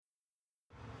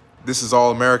This is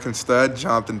All-American stud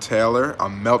Jonathan Taylor.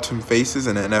 I'm melting faces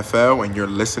in the NFL, and you're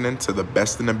listening to the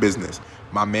best in the business.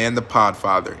 My man, the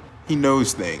Podfather. He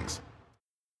knows things.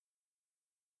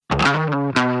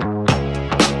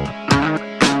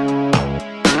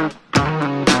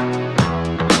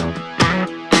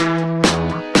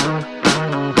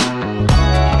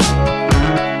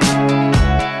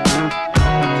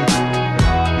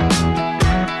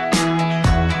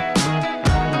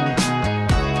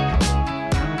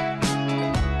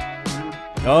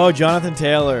 Oh, Jonathan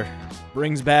Taylor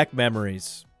brings back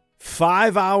memories.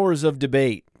 5 hours of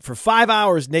debate. For 5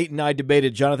 hours, Nate and I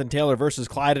debated Jonathan Taylor versus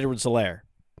Clyde Edwards-Helaire.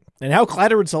 And how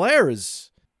Clyde Edwards-Helaire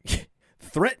is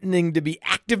threatening to be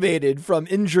activated from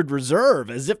injured reserve,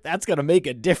 as if that's going to make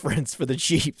a difference for the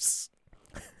Chiefs.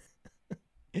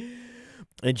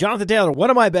 And Jonathan Taylor, one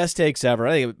of my best takes ever.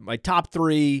 I think my top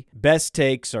 3 best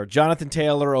takes are Jonathan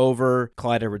Taylor over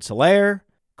Clyde Edwards-Helaire,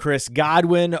 Chris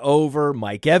Godwin over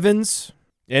Mike Evans,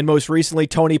 and most recently,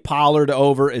 Tony Pollard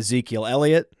over Ezekiel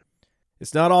Elliott.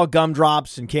 It's not all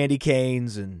gumdrops and candy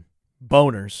canes and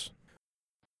boners.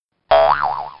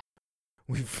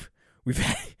 We've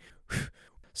had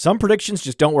some predictions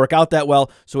just don't work out that well.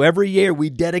 So every year we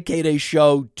dedicate a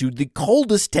show to the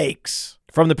coldest takes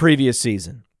from the previous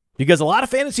season. Because a lot of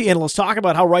fantasy analysts talk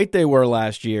about how right they were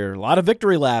last year. A lot of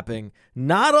victory lapping.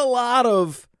 Not a lot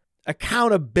of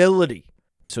accountability.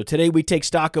 So today we take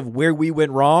stock of where we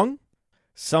went wrong.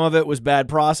 Some of it was bad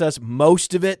process.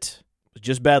 Most of it was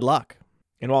just bad luck.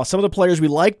 And while some of the players we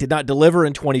liked did not deliver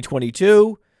in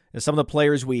 2022, and some of the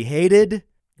players we hated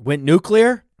went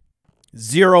nuclear,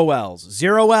 0 L's.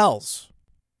 0 L's.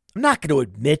 I'm not going to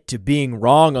admit to being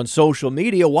wrong on social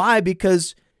media. Why?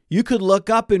 Because you could look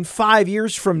up in 5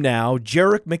 years from now,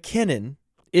 Jerick McKinnon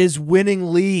is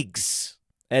winning leagues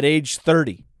at age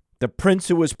 30. The prince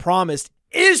who was promised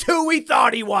is who we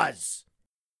thought he was.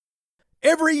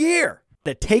 Every year,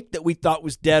 the take that we thought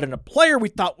was dead and a player we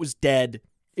thought was dead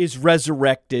is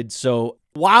resurrected. So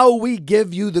while we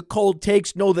give you the cold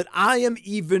takes, know that I am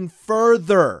even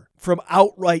further from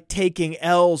outright taking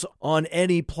L's on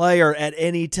any player at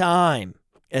any time,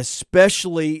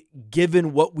 especially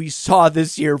given what we saw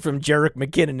this year from Jerick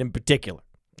McKinnon in particular.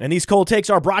 And these cold takes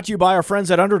are brought to you by our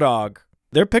friends at Underdog.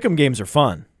 Their pick'em games are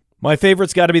fun. My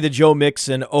favorite's got to be the Joe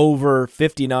Mixon over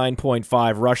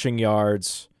 59.5 rushing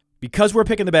yards. Because we're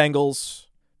picking the Bengals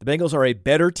are a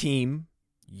better team,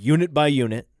 unit by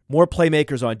unit, more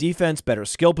playmakers on defense, better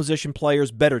skill position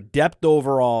players, better depth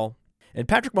overall. And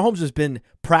Patrick Mahomes has been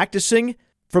practicing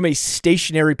from a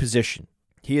stationary position.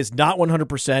 He is not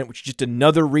 100%, which is just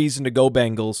another reason to go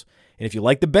Bengals. And if you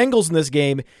like the Bengals in this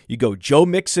game, you go Joe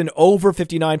Mixon over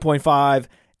 59.5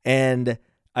 and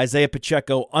Isaiah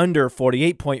Pacheco under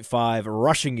 48.5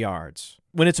 rushing yards.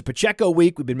 When it's a Pacheco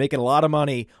week, we've been making a lot of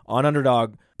money on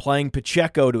Underdog playing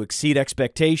Pacheco to exceed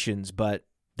expectations, but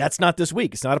that's not this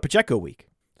week. It's not a Pacheco week.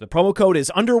 The promo code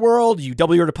is Underworld. You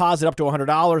double your deposit up to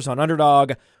 $100 on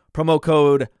Underdog. Promo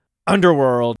code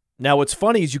Underworld. Now, what's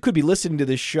funny is you could be listening to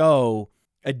this show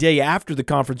a day after the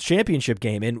conference championship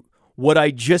game, and what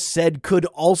I just said could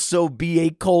also be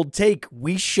a cold take.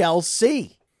 We shall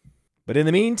see. But in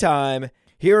the meantime,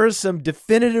 here are some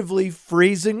definitively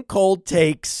freezing cold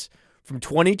takes from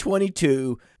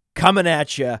 2022 coming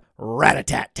at you,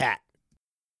 rat-a-tat-tat.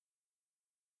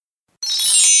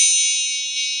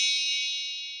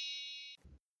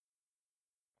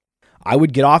 I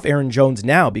would get off Aaron Jones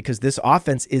now because this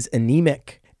offense is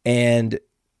anemic, and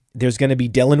there's going to be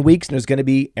Dillon weeks and there's going to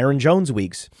be Aaron Jones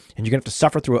weeks, and you're going to have to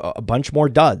suffer through a bunch more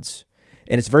duds.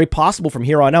 And it's very possible from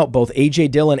here on out, both A.J.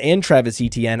 Dillon and Travis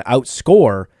Etienne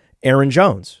outscore Aaron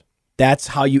Jones. That's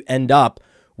how you end up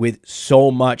with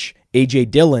so much A.J.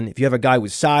 Dillon. If you have a guy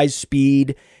with size,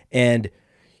 speed, and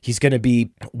he's going to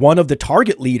be one of the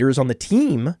target leaders on the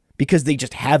team because they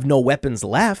just have no weapons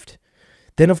left,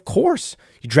 then of course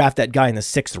you draft that guy in the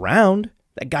 6th round.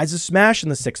 That guy's a smash in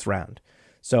the 6th round.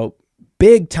 So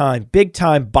big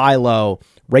time buy low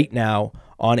right now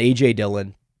on A.J.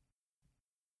 Dillon.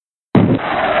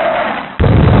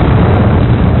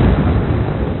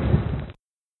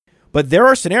 But there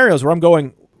are scenarios where I'm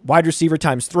going wide receiver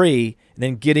times 3 and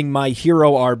then getting my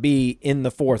hero RB in the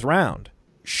 4th round.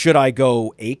 Should I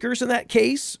go Akers in that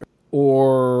case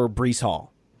or Breece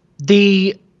Hall?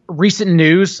 The recent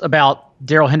news about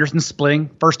Darrell Henderson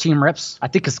splitting first team reps, I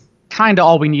think is kind of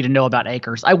all we need to know about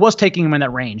Akers. I was taking him in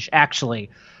that range, actually.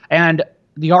 And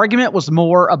the argument was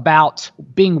more about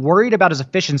being worried about his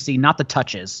efficiency, not the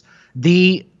touches.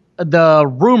 The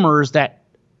rumors that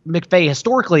McVay,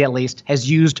 historically at least, has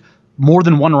used more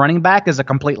than one running back is a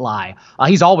complete lie.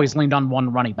 He's always leaned on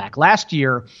one running back. Last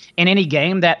year, in any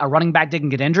game that a running back didn't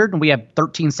get injured, and we have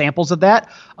 13 samples of that,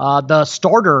 the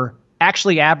starter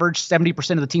actually averaged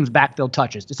 70% of the team's backfield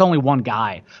touches. It's only one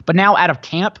guy. But now out of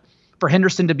camp, for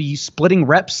Henderson to be splitting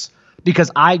reps,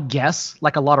 because I guess,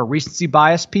 like a lot of recency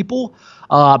bias people,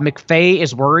 McVay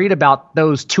is worried about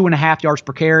those 2.5 yards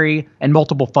per carry and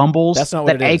multiple fumbles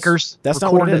that Akers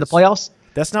recorded in the playoffs.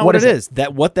 That's not what it is.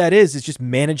 What that is just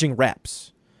managing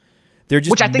reps. They're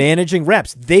just managing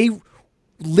reps. They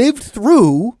lived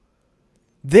through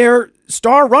their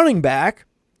star running back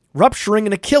rupturing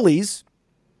an Achilles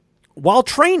while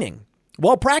training,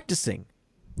 while practicing.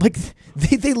 Like,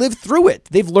 they lived through it.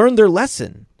 They've learned their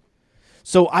lesson.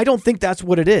 So I don't think that's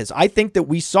what it is. I think that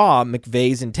we saw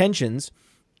McVay's intentions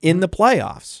in the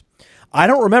playoffs. I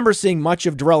don't remember seeing much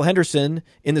of Darrell Henderson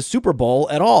in the Super Bowl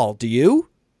at all. Do you?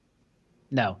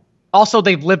 No. Also,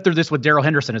 they've lived through this with Darrell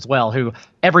Henderson as well, who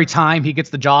every time he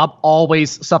gets the job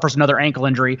always suffers another ankle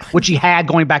injury, which he had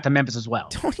going back to Memphis as well.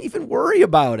 Don't even worry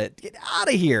about it. Get out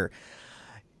of here.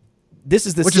 This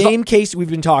is the same case we've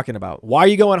been talking about. Why are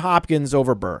you going Hopkins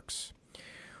over Burks?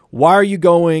 Why are you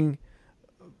going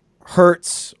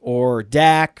Hurts or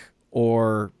Dak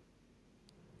or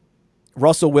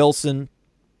Russell Wilson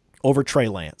over Trey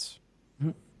Lance?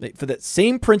 For the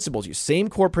same principles, your same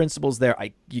core principles there,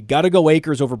 you got to go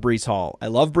Akers over Breece Hall. I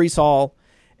love Breece Hall,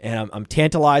 and I'm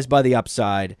tantalized by the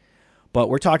upside, but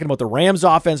we're talking about the Rams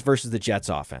offense versus the Jets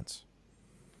offense.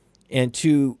 And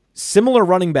two similar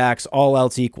running backs, all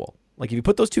else equal. Like, if you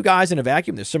put those two guys in a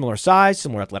vacuum, they're similar size,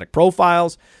 similar athletic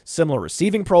profiles, similar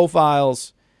receiving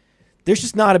profiles. There's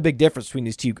just not a big difference between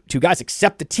these two guys,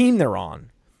 except the team they're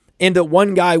on. And that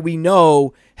one guy we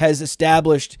know has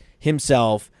established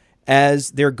himself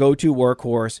as their go-to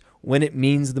workhorse when it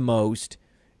means the most.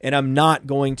 And I'm not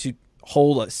going to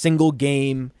hold a single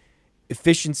game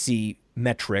efficiency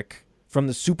metric from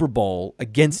the Super Bowl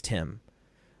against him.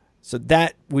 So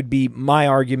that would be my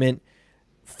argument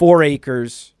for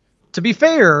Akers. To be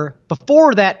fair,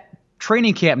 before that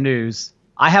training camp news,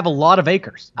 I have a lot of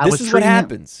Akers. This is what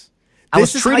happens. I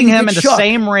was treating him in the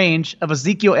same range of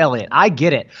Ezekiel Elliott. I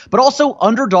get it. But also,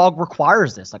 underdog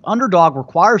requires this. Like, underdog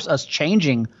requires us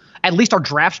changing at least our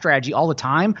draft strategy all the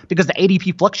time because the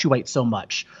ADP fluctuates so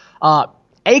much.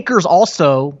 Akers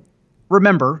also,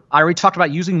 remember, I already talked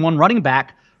about using one running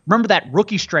back. Remember that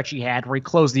rookie stretch he had where he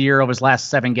closed the year of his last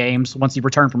 7 games once he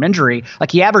returned from injury?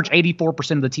 Like, he averaged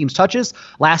 84% of the team's touches.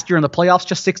 Last year in the playoffs,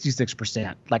 just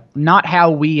 66%. Like, not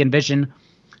how we envision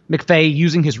McVay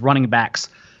using his running backs.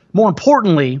 More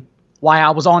importantly, why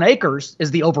I was on Akers is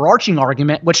the overarching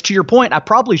argument, which, to your point, I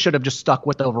probably should have just stuck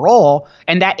with overall,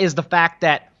 and that is the fact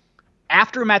that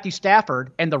after Matthew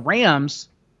Stafford and the Rams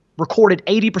recorded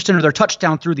 80% of their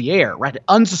touchdown through the air, right? An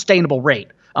unsustainable rate.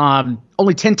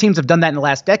 Only 10 teams have done that in the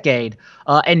last decade,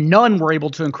 and none were able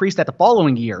to increase that the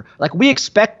following year. Like, we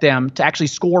expect them to actually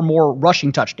score more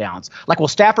rushing touchdowns. Like, will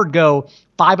Stafford go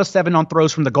 5 of 7 on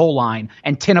throws from the goal line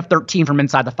and 10 of 13 from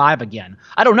inside the 5 again?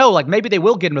 I don't know. Like, maybe they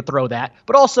will get him to throw that,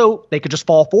 but also they could just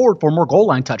fall forward for more goal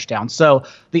line touchdowns. So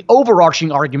the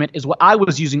overarching argument is what I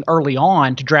was using early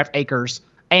on to draft Akers,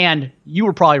 and you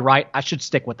were probably right. I should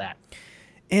stick with that.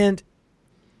 And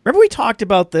remember we talked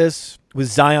about this with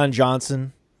Zion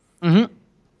Johnson? Mm-hmm.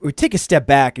 We take a step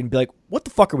back and be like, what the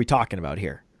fuck are we talking about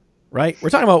here? Right? We're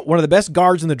talking about one of the best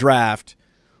guards in the draft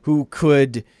who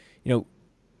could,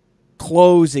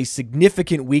 close a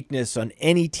significant weakness on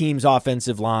any team's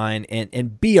offensive line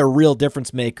and be a real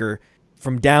difference maker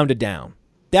from down to down.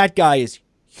 That guy is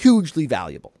hugely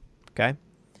valuable. Okay?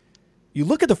 You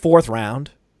look at the 4th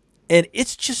round, and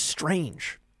it's just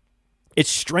strange. It's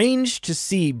strange to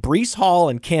see Breece Hall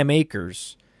and Cam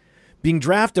Akers being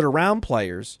drafted around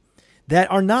players that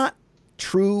are not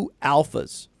true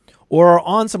alphas or are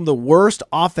on some of the worst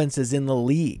offenses in the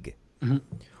league. Mm-hmm.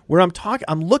 Where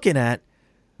I'm looking at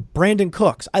Brandon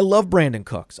Cooks. I love Brandon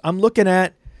Cooks. I'm looking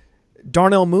at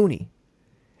Darnell Mooney.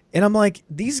 And I'm like,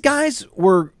 these guys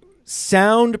were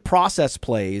sound process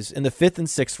plays in the 5th and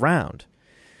 6th round.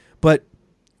 But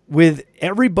with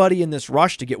everybody in this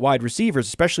rush to get wide receivers,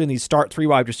 especially in these start 3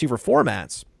 wide receiver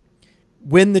formats,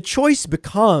 when the choice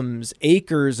becomes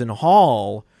Akers and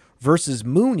Hall versus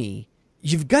Mooney,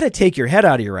 you've got to take your head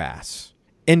out of your ass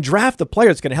and draft the player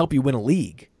that's going to help you win a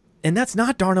league. And that's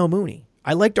not Darnell Mooney.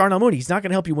 I like Darnell Mooney. He's not going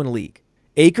to help you win a league.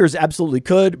 Akers absolutely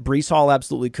could. Breece Hall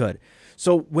absolutely could.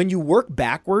 So when you work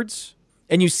backwards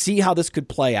and you see how this could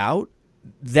play out,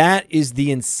 that is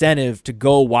the incentive to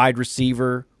go wide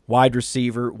receiver, wide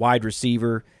receiver, wide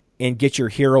receiver, and get your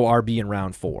hero RB in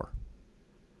round 4.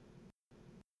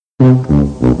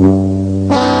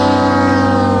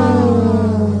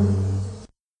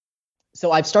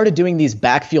 So I've started doing these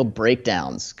backfield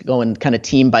breakdowns, going kind of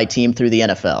team by team through the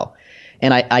NFL.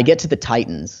 And I get to the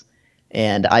Titans,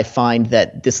 and I find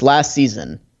that this last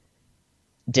season,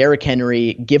 Derrick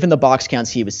Henry, given the box counts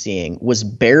he was seeing, was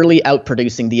barely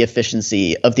outproducing the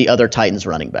efficiency of the other Titans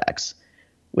running backs,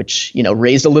 which,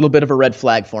 raised a little bit of a red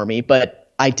flag for me.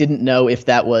 But I didn't know if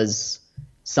that was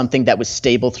something that was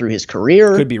stable through his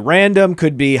career. Could be random,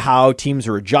 could be how teams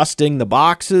are adjusting the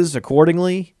boxes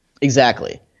accordingly.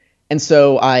 Exactly. And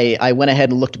so I went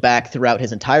ahead and looked back throughout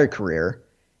his entire career,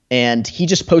 and he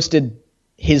just posted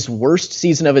his worst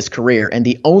season of his career and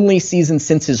the only season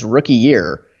since his rookie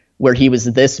year where he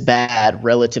was this bad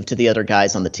relative to the other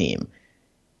guys on the team.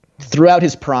 Throughout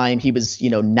his prime, he was,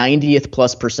 90th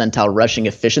plus percentile rushing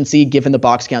efficiency given the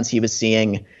box counts he was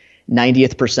seeing,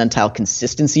 90th percentile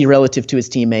consistency relative to his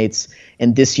teammates,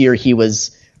 and this year he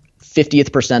was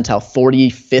 50th percentile,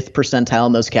 45th percentile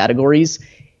in those categories.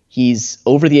 He's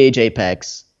over the age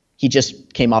apex. He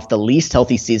just came off the least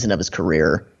healthy season of his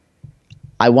career.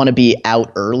 I want to be out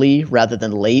early rather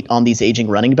than late on these aging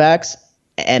running backs.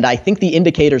 And I think the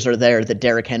indicators are there that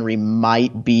Derrick Henry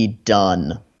might be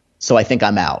done. So I think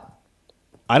I'm out.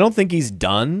 I don't think he's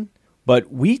done,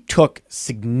 but we took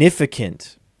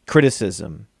significant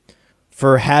criticism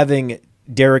for having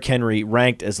Derrick Henry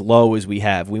ranked as low as we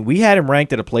have. We had him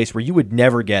ranked at a place where you would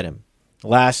never get him.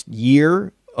 Last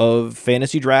year of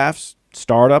fantasy drafts,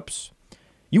 startups,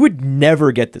 you would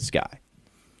never get this guy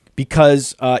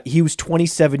because he was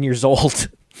 27 years old.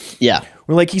 Yeah.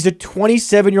 We're like, he's a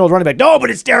 27-year-old running back. No,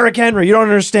 but it's Derrick Henry. You don't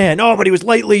understand. No, but he was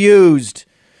lately used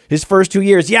his first 2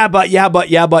 years. Yeah, but.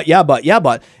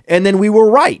 And then we were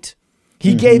right.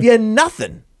 He gave you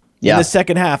nothing in the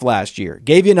second half last year.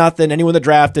 Gave you nothing. Anyone that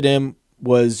drafted him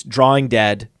was drawing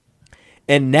dead.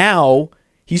 And now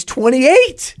he's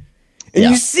 28. And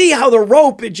you see how the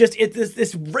rope, it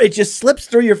just slips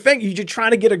through your finger. You're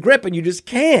trying to get a grip and you just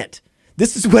can't.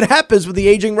 This is what happens with the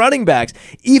aging running backs.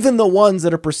 Even the ones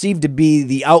that are perceived to be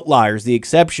the outliers, the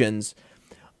exceptions,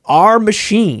 our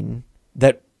machine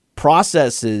that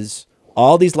processes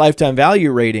all these lifetime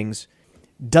value ratings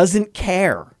doesn't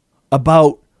care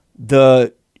about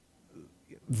the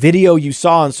video you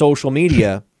saw on social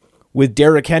media with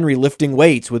Derrick Henry lifting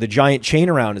weights with a giant chain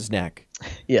around his neck.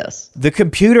 Yes. The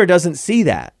computer doesn't see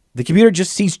that. The computer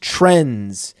just sees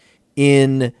trends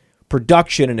in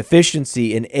production and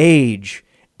efficiency and age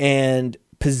and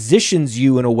positions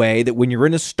you in a way that when you're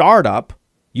in a startup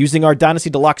using our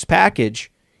Dynasty Deluxe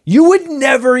package, you would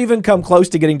never even come close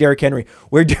to getting Derrick Henry,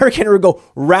 where Derrick Henry would go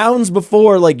rounds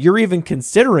before like you're even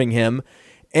considering him.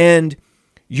 And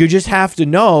you just have to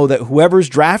know that whoever's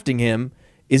drafting him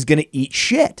is going to eat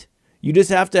shit. You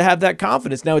just have to have that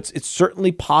confidence. Now, it's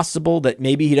certainly possible that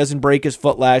maybe he doesn't break his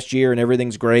foot last year and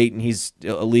everything's great and he's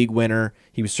a league winner.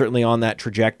 He was certainly on that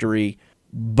trajectory,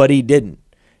 but he didn't.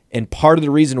 And part of the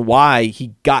reason why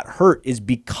he got hurt is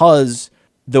because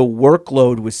the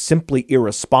workload was simply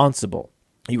irresponsible.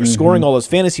 He was scoring all those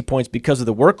fantasy points because of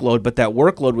the workload, but that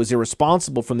workload was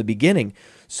irresponsible from the beginning.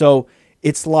 So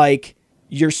it's like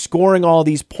you're scoring all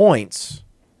these points,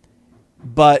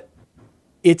 but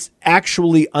it's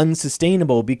actually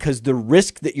unsustainable because the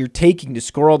risk that you're taking to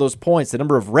score all those points, the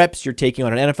number of reps you're taking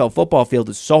on an NFL football field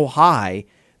is so high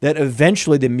that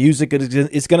eventually the music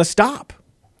is going to stop.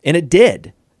 And it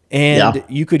did. And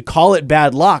you could call it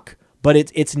bad luck, but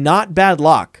it's not bad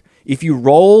luck. If you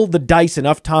roll the dice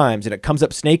enough times and it comes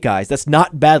up snake eyes, that's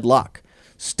not bad luck.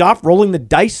 Stop rolling the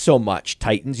dice so much,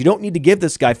 Titans. You don't need to give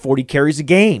this guy 40 carries a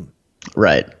game.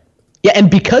 Right. Yeah,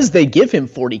 and because they give him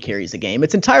 40 carries a game,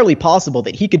 it's entirely possible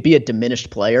that he could be a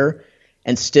diminished player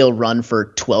and still run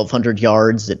for 1,200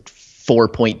 yards at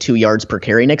 4.2 yards per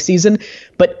carry next season.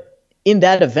 But in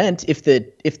that event, if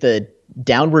the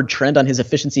downward trend on his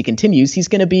efficiency continues, he's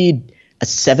going to be a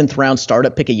 7th-round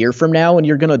startup pick a year from now, and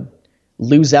you're going to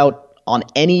lose out on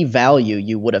any value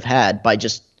you would have had by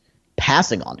just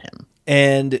passing on him.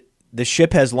 And the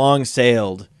ship has long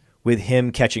sailed with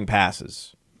him catching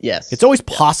passes. Yes. It's always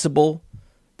possible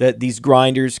that these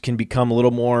grinders can become a little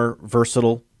more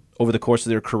versatile over the course of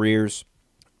their careers.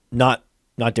 Not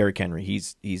Derrick Henry.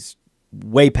 He's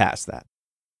way past that.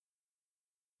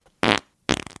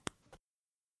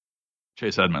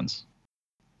 Chase Edmonds.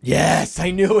 Yes,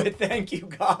 I knew it. Thank you,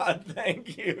 God.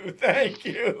 Thank you.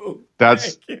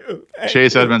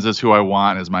 Chase Edmonds is who I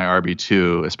want as my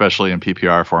RB2, especially in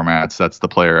PPR formats. That's the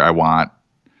player I want.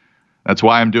 That's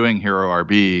why I'm doing Hero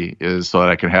RB, is so that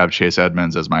I can have Chase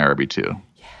Edmonds as my RB2.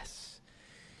 Yes.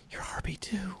 Your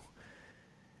RB2.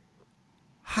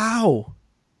 How?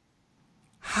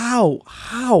 How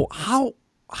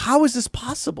is this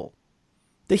possible?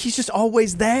 that he's just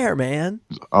always there, man.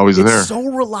 Always it's there. So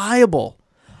reliable.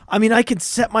 I mean, I could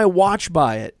set my watch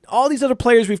by it. All these other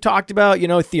players we've talked about,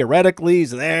 theoretically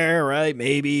he's there, right?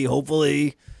 Maybe,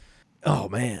 hopefully. Oh,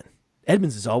 man.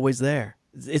 Edmonds is always there.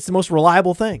 It's the most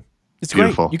reliable thing. It's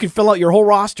beautiful. Great. You can fill out your whole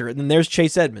roster, and then there's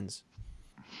Chase Edmonds.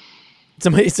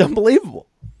 It's unbelievable.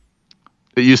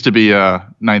 It used to be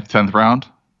 9th, 10th round,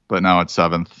 but now it's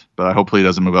 7th. But hopefully he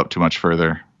doesn't move up too much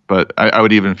further. But I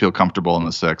would even feel comfortable in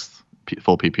the 6th,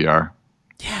 full PPR.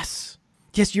 Yes,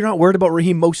 you're not worried about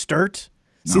Raheem Mostert?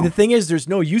 No. See, the thing is, there's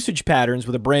no usage patterns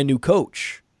with a brand new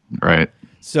coach. Right.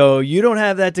 So you don't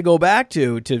have that to go back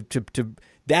to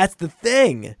that's the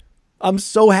thing. I'm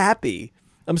so happy.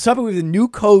 I'm so happy with a new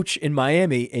coach in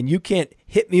Miami, and you can't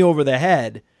hit me over the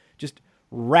head, just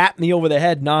wrap me over the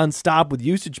head nonstop with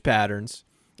usage patterns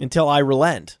until I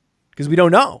relent, because we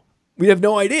don't know. We have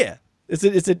no idea. It's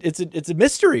a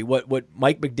mystery what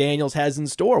Mike McDaniels has in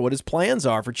store, what his plans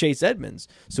are for Chase Edmonds.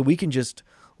 So we can just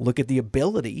look at the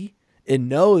ability and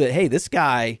know that, hey, this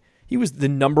guy, he was the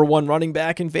number 1 running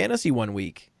back in fantasy one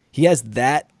week. He has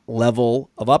that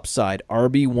level of upside,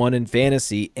 RB1 in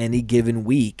fantasy any given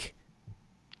week.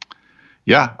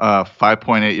 Yeah,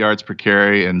 5.8 yards per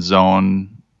carry in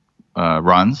zone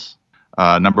runs.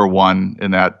 Number 1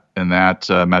 in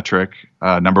that metric.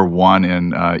 Number 1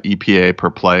 in EPA per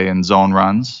play in zone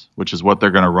runs, which is what they're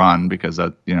going to run because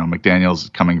McDaniel's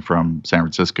coming from San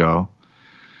Francisco.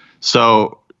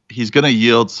 So he's going to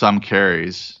yield some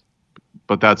carries,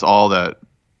 but that's all that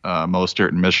Mostert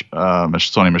and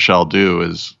Sony Michel do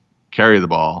is carry the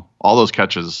ball. All those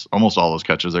catches, almost all those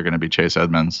catches, are going to be Chase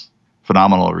Edmonds.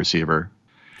 Phenomenal receiver.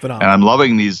 And I'm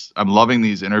loving these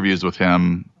interviews with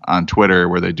him on Twitter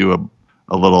where they do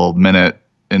a little minute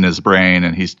in his brain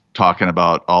and he's talking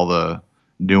about all the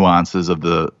nuances of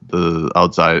the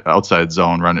outside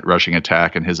zone rushing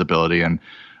attack and his ability and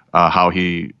how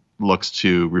he looks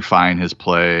to refine his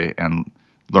play and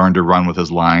learn to run with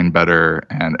his line better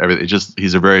and everything.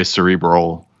 He's a very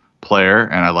cerebral player,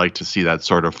 and I like to see that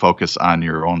sort of focus on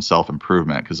your own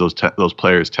self-improvement because those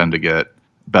players tend to get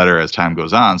better as time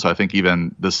goes on. So I think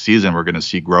even this season we're going to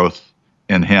see growth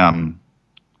in him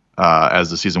as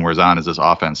the season wears on, as this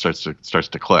offense starts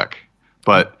to click.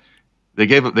 But they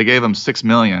gave him $6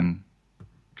 million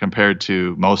compared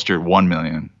to Mostert $1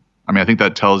 million. I mean, I think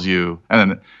that tells you.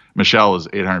 And then Michelle was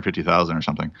 $850,000 or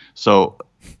something. So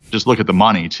just look at the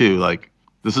money too. Like,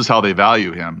 this is how they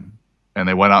value him, and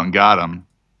they went out and got him.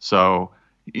 So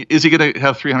is he going to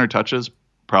have 300 touches?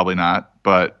 Probably not,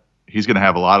 but he's going to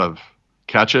have a lot of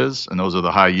catches, and those are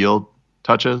the high yield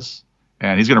touches.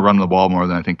 And he's going to run the ball more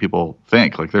than I think people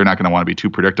think. Like, they're not going to want to be too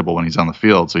predictable when he's on the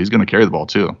field, so he's going to carry the ball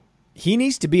too. He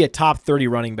needs to be a top 30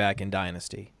 running back in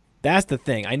Dynasty. That's the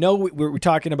thing. I know we're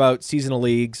talking about seasonal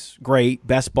leagues. Great.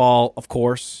 Best ball, of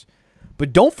course.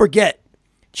 But don't forget,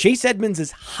 Chase Edmonds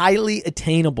is highly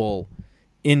attainable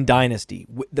in Dynasty.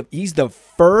 He's the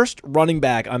first running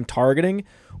back I'm targeting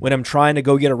when I'm trying to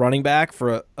go get a running back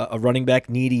for a running back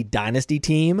needy Dynasty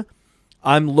team.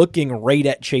 I'm looking right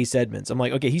at Chase Edmonds. I'm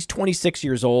like, okay, he's 26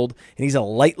 years old, and he's a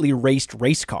lightly raced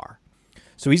race car.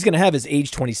 So he's going to have his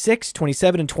age 26,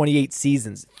 27, and 28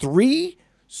 seasons. 3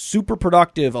 super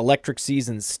productive electric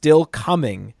seasons still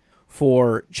coming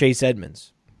for Chase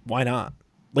Edmonds. Why not?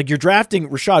 Like, you're drafting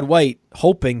Rachaad White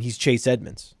hoping he's Chase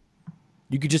Edmonds.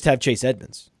 You could just have Chase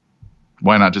Edmonds.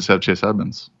 Why not just have Chase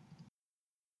Edmonds?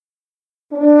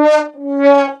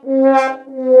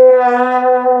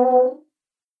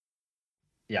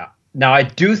 Yeah. Now, I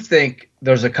do think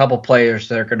there's a couple players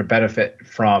that are going to benefit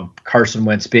from Carson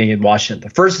Wentz being in Washington.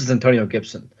 The first is Antonio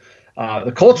Gibson.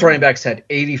 The Colts running backs had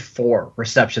 84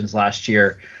 receptions last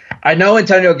year. I know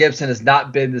Antonio Gibson has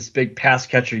not been this big pass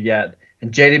catcher yet,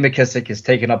 and J.D. McKissick has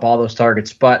taken up all those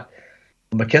targets. But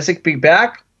will McKissick be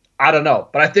back? I don't know.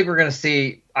 But I think we're going to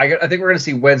see. I think we're going to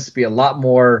see Wentz be a lot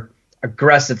more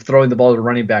aggressive throwing the ball to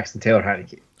running backs than Taylor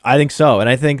Heinicke. I think so, and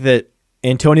I think that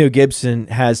Antonio Gibson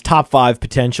has top 5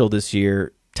 potential this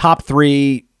year. Top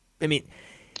 3. I mean,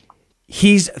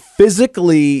 he's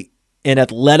physically and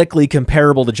athletically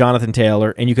comparable to Jonathan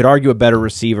Taylor, and you could argue a better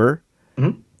receiver.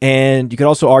 Mm-hmm. And you could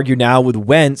also argue now with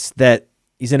Wentz that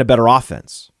he's in a better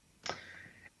offense.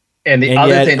 And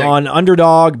other yet thing on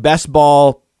Underdog, Best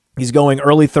Ball, he's going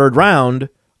early 3rd round.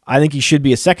 I think he should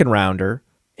be a 2nd rounder,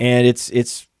 and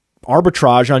it's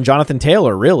arbitrage on Jonathan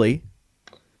Taylor, really.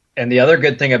 And the other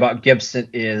good thing about Gibson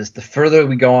is the further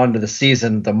we go on to the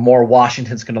season, the more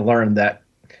Washington's going to learn that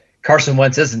Carson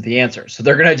Wentz isn't the answer. So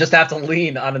they're going to just have to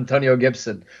lean on Antonio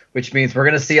Gibson, which means we're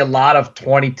going to see a lot of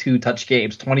 22 touch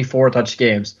games, 24 touch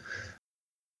games.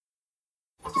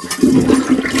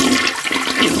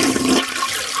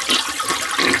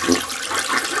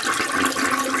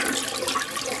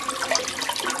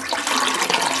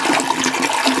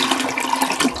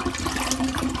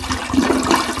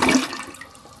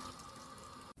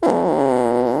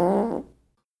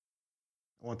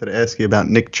 wanted to ask you about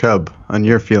Nick Chubb on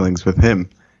your feelings with him,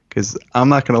 because I'm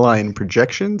not going to lie, in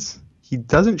projections, he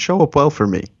doesn't show up well for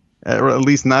me, or at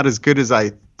least not as good as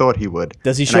I thought he would.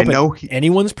 Does he show up in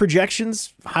anyone's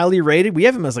projections highly rated? We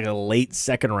have him as like a late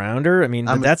second rounder. I mean,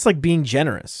 but that's like being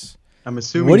generous. I'm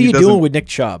assuming. What are you doing with Nick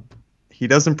Chubb? He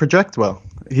doesn't project well.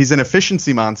 He's an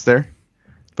efficiency monster,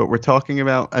 but we're talking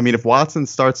about, I mean, if Watson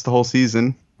starts the whole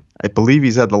season, I believe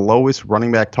he's had the lowest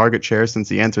running back target share since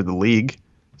he entered the league.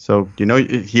 So,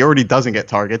 he already doesn't get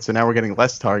targets, so now we're getting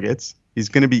less targets. He's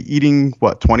going to be eating,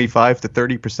 25 to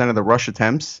 30% of the rush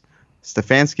attempts.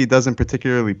 Stefanski doesn't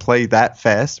particularly play that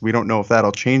fast. We don't know if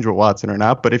that'll change with Watson or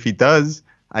not, but if he does,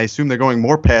 I assume they're going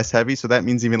more pass heavy, so that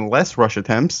means even less rush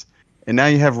attempts. And now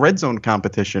you have red zone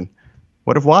competition.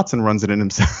 What if Watson runs it in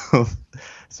himself?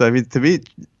 So, I mean, to me,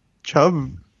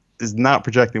 Chubb is not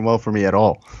projecting well for me at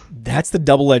all. That's the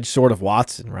double-edged sword of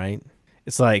Watson, right?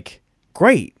 It's like,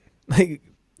 great. Like,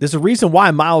 there's a reason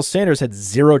why Miles Sanders had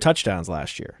 0 touchdowns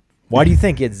last year. Why do you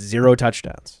think he had 0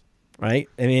 touchdowns, right?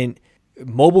 I mean,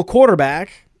 mobile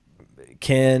quarterback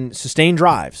can sustain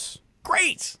drives.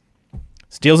 Great.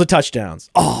 Steals the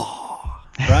touchdowns. Oh,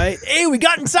 right? Hey, we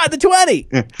got inside the 20.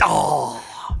 Oh,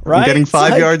 right? I'm getting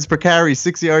 5 yards per carry,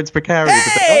 6 yards per carry.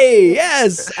 Hey,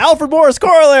 yes. Alfred Morris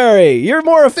corollary. You're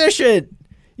more efficient.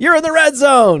 You're in the red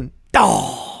zone.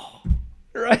 Oh,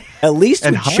 right? At least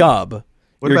with Chubb,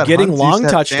 you're getting long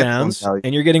touchdowns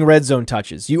and you're getting red zone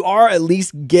touches. You are at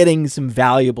least getting some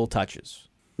valuable touches.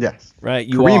 Yes. Right,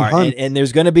 you are. And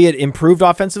there's going to be an improved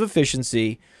offensive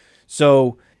efficiency.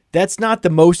 So that's not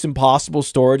the most impossible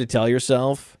story to tell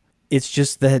yourself. It's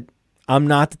just that I'm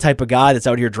not the type of guy that's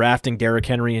out here drafting Derrick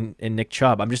Henry and Nick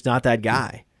Chubb. I'm just not that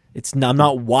guy. I'm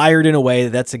not wired in a way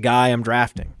that's a guy I'm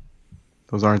drafting.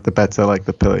 Those aren't the bets I like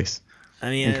to place.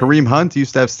 I mean, and Kareem Hunt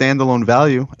used to have standalone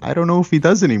value. I don't know if he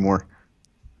does anymore.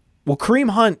 Well, Kareem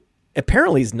Hunt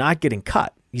apparently is not getting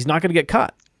cut. He's not going to get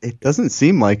cut. It doesn't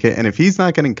seem like it. And if he's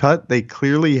not getting cut, they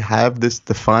clearly have this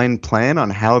defined plan on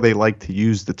how they like to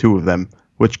use the two of them,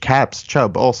 which caps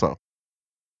Chubb also.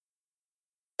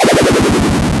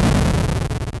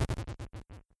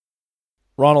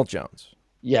 Ronald Jones.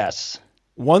 Yes.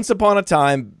 Once upon a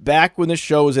time, back when the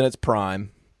show was in its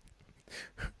prime,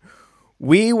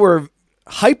 we were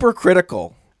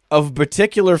hypercritical of a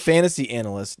particular fantasy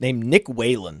analyst named Nick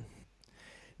Whalen.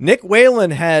 Nick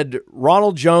Whalen had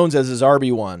Ronald Jones as his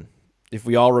RB1, if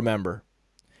we all remember.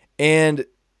 And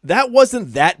that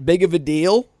wasn't that big of a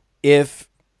deal if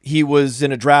he was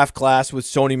in a draft class with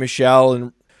Sony Michel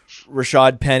and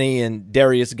Rashad Penny and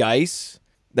Darius Geis.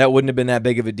 That wouldn't have been that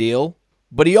big of a deal.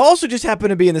 But he also just happened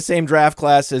to be in the same draft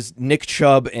class as Nick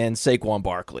Chubb and Saquon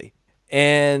Barkley.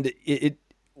 And it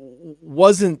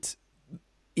wasn't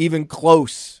even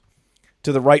close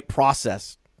to the right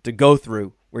process to go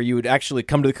through where you would actually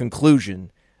come to the conclusion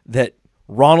that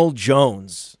Ronald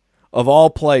Jones, of all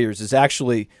players, is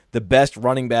actually the best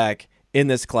running back in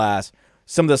this class.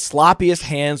 Some of the sloppiest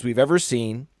hands we've ever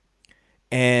seen.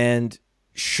 And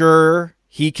sure,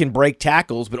 he can break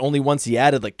tackles, but only once he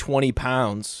added like 20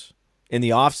 pounds in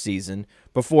the offseason.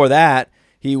 Before that,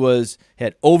 he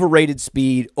had overrated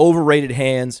speed, overrated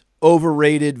hands,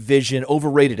 overrated vision,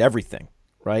 overrated everything.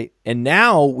 Right? And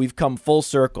now we've come full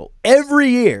circle. Every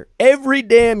year, every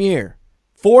damn year,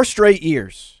 4 straight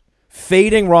years,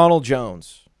 fading Ronald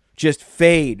Jones. Just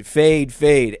fade.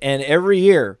 And every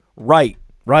year, right.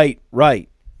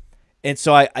 And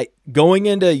so I going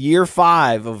into year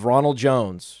 5 of Ronald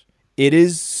Jones, it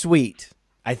is sweet.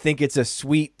 I think it's a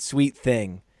sweet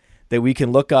thing that we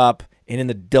can look up and in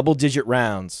the double-digit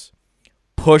rounds,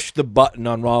 push the button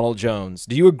on Ronald Jones.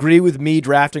 Do you agree with me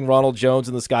drafting Ronald Jones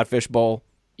in the Scott Fish Bowl?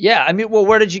 Yeah, I mean, well,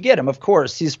 where did you get him? Of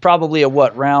course, he's probably a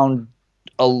round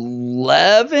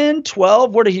 11,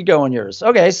 12? Where did he go in yours?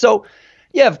 Okay, so,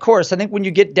 yeah, of course. I think when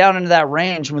you get down into that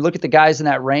range, when we look at the guys in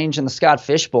that range in the Scott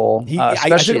Fish Bowl. I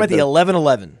took him at the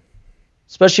 11-11.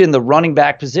 Especially in the running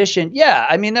back position. Yeah,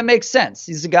 I mean, that makes sense.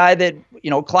 He's a guy that,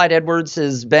 Clyde Edwards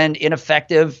has been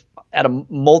ineffective at a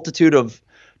multitude of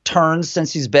turns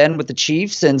since he's been with the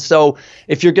Chiefs. And so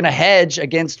if you're going to hedge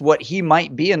against what he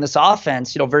might be in this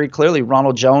offense, very clearly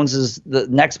Ronald Jones is the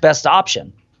next best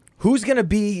option. Who's going to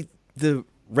be the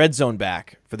red zone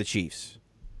back for the Chiefs?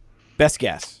 Best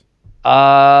guess.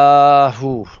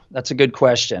 That's a good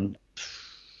question.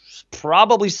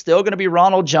 Probably still going to be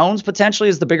Ronald Jones potentially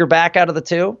as the bigger back out of the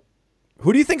two.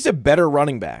 Who do you think's a better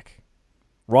running back?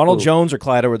 Ronald Jones or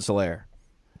Clyde Edwards-Helaire?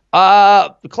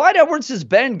 Clyde Edwards has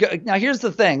been good. Now, here's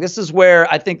the thing. This is where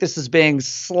I think this is being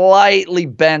slightly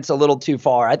bent a little too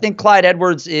far. I think Clyde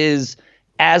Edwards is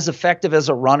as effective as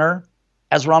a runner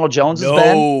as Ronald Jones has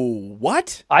been.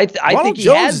 What? I Ronald think he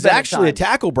Jones has is been actually a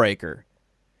tackle breaker.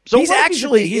 So He's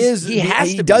actually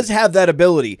he does have that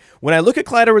ability. When I look at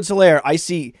Clyde Edwards-Helaire, I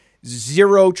see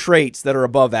 0 traits that are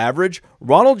above average.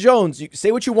 Ronald Jones, you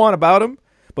say what you want about him,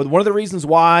 but one of the reasons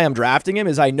why I'm drafting him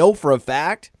is I know for a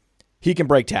fact he can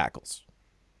break tackles.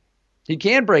 He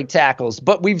can break tackles,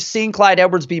 but we've seen Clyde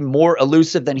Edwards be more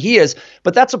elusive than he is.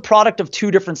 But that's a product of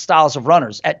 2 different styles of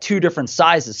runners at 2 different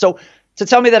sizes. So to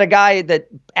tell me that a guy that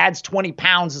adds 20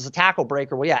 pounds is a tackle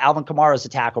breaker, well, yeah, Alvin Kamara is a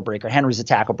tackle breaker. Henry's a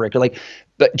tackle breaker.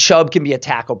 But Chubb can be a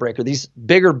tackle breaker. These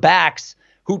bigger backs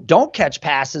who don't catch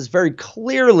passes very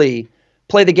clearly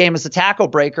play the game as a tackle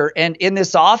breaker. And in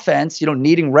this offense,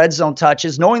 needing red zone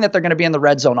touches, knowing that they're going to be in the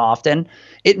red zone often,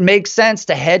 it makes sense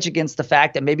to hedge against the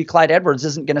fact that maybe Clyde Edwards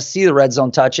isn't going to see the red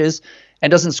zone touches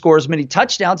and doesn't score as many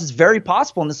touchdowns. It's very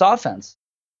possible in this offense.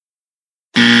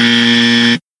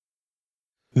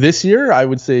 This year, I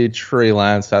would say Trey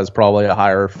Lance has probably a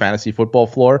higher fantasy football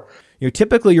floor.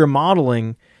 Typically your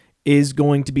modeling is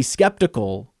going to be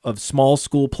skeptical of small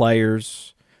school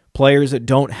players that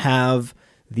don't have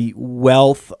the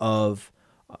wealth of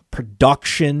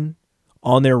production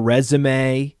on their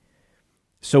resume.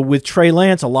 So with Trey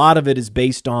Lance, a lot of it is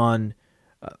based on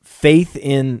faith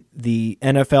in the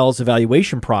NFL's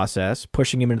evaluation process,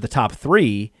 pushing him into the top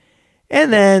 3,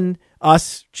 and then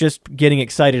us just getting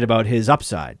excited about his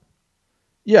upside.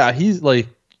 Yeah, he's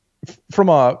from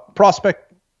a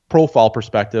prospect profile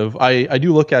perspective, I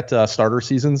do look at starter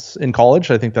seasons in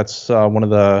college. I think that's one of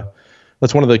the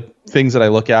things that I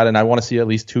look at, and I want to see at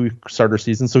least 2 starter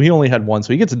seasons. So he only had 1,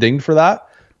 so he gets dinged for that.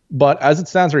 But as it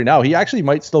stands right now, he actually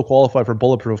might still qualify for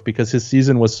bulletproof because his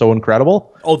season was so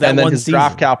incredible. Oh, that and then one his season.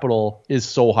 Draft capital is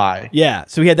so high. Yeah,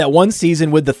 so he had that one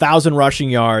season with the 1,000 rushing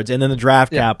yards and then the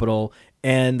draft capital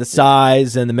and the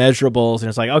size and the measurables, and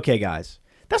it's like, okay, guys,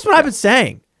 that's what I've been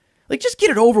saying. Just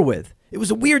get it over with. It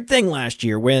was a weird thing last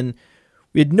year when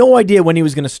we had no idea when he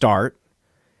was going to start,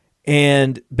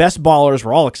 and best ballers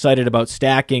were all excited about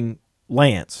stacking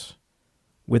Lance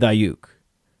with Ayuk.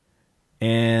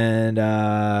 And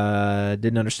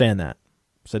didn't understand that.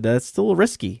 Said that's still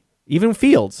risky. Even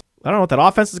Fields. I don't know what that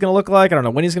offense is going to look like. I don't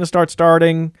know when he's going to start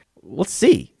starting. Let's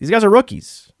see. These guys are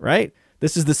rookies, right?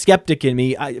 This is the skeptic in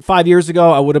me. 5 years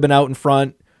ago, I would have been out in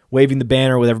front waving the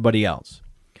banner with everybody else.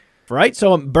 Right?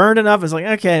 So I'm burned enough. It's like,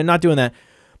 okay, I'm not doing that.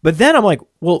 But then I'm like,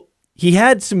 well, he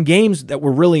had some games that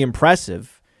were really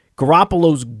impressive.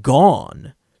 Garoppolo's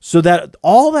gone. So that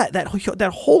all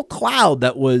that whole cloud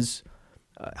that was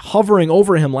hovering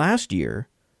over him last year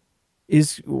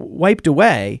is wiped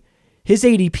away. His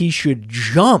ADP should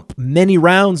jump many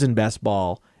rounds in best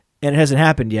ball, and it hasn't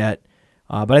happened yet,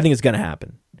 but I think it's going to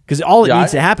happen. Because all it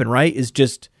needs to happen, right, is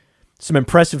just some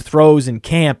impressive throws in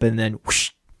camp, and then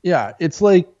whoosh. Yeah, it's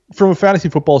like, from a fantasy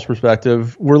football's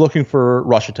perspective, we're looking for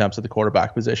rush attempts at the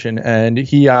quarterback position, and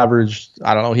he averaged,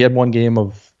 I don't know, he had one game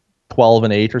of 12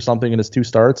 and 8 or something in his 2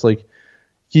 starts.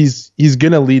 He's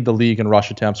going to lead the league in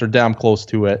rush attempts, or damn close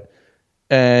to it.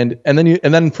 And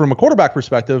then from a quarterback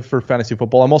perspective for fantasy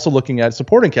football, I'm also looking at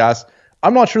supporting cast.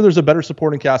 I'm not sure there's a better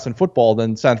supporting cast in football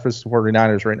than San Francisco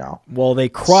 49ers right now. Well, they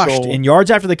crushed in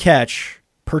yards after the catch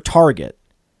per target.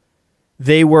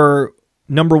 They were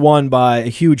number 1 by a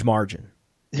huge margin.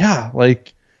 Yeah,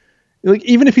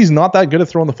 even if he's not that good at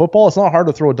throwing the football, it's not hard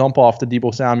to throw a dump off to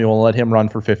Deebo Samuel and let him run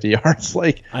for 50 yards.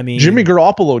 Jimmy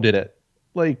Garoppolo did it.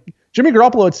 Jimmy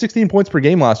Garoppolo had 16 points per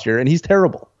game last year, and he's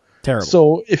terrible.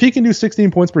 So if he can do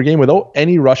 16 points per game without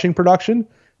any rushing production,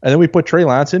 and then we put Trey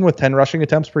Lance in with 10 rushing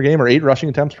attempts per game or 8 rushing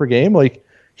attempts per game,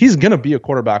 he's going to be a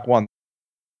quarterback 1.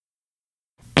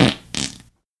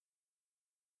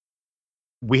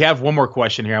 We have one more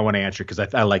question here I want to answer because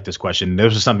I like this question.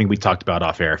 This is something we talked about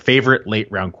off air. Favorite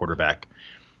late round quarterback.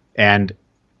 And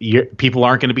people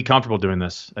aren't going to be comfortable doing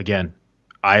this. Again,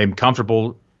 I am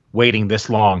comfortable waiting this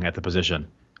long at the position.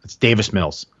 It's Davis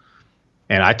Mills.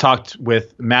 And I talked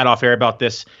with Matt off air about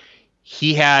this.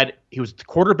 He was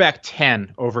quarterback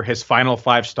 10 over his final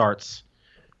 5 starts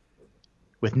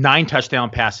with 9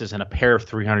 touchdown passes and a pair of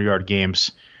 300-yard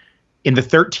games. In the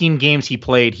 13 games he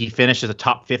played, he finished as a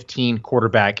top 15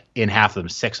 quarterback in half of them,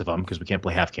 6 of them, because we can't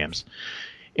play half games.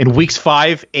 In weeks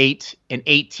 5, 8, and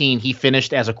 18, he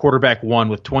finished as a quarterback 1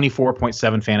 with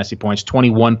 24.7 fantasy points,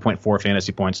 21.4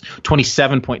 fantasy points,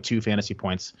 27.2 fantasy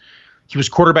points. He was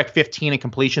quarterback 15 in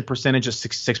completion percentage at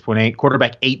 6.8,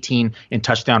 quarterback 18 in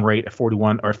touchdown rate at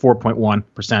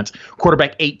 4.1%,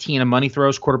 quarterback 18 in money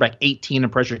throws, quarterback 18 in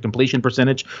pressure completion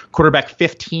percentage, quarterback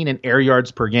 15 in air yards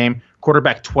per game,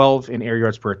 quarterback 12 in air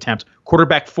yards per attempt,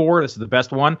 quarterback 4, this is the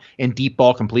best one, in deep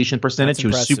ball completion percentage. That's he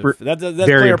was super, that's very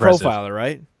player impressive. profiler,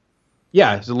 right?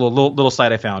 Yeah, it's a little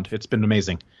site I found. It's been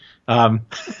amazing.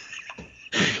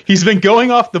 He's been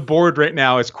going off the board right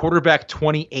now as quarterback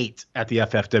 28 at the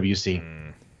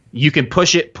FFWC. You can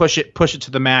push it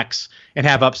to the max and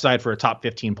have upside for a top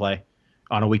 15 play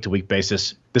on a week-to-week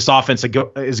basis. This offense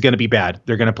is going to be bad.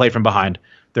 They're going to play from behind.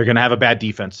 They're going to have a bad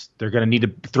defense. They're going to need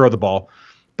to throw the ball.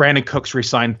 Brandon Cooks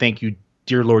resigned. Thank you,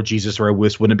 dear Lord Jesus, or I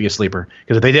wouldn't be a sleeper.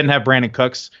 Because if they didn't have Brandon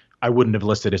Cooks, I wouldn't have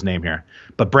listed his name here.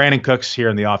 But Brandon Cooks here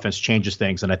in the offense changes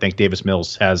things, and I think Davis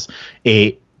Mills has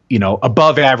a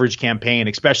above average campaign,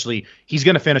 especially he's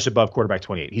going to finish above quarterback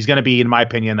 28. He's going to be, in my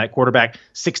opinion, that quarterback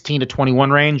 16 to 21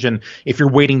 range. And if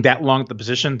you're waiting that long at the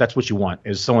position, that's what you want,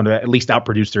 is someone to at least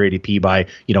outproduce their ADP by,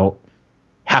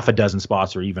 half a dozen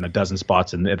spots or even a dozen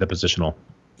spots at the positional.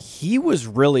 He was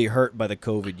really hurt by the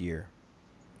COVID year.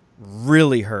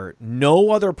 Really hurt.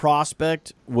 No other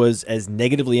prospect was as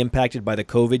negatively impacted by the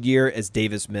COVID year as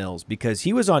Davis Mills, because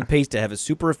he was on pace to have a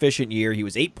super efficient year. He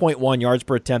was 8.1 yards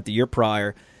per attempt the year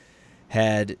prior,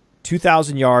 had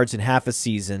 2,000 yards in half a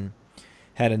season,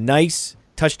 had a nice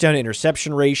touchdown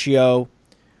interception ratio,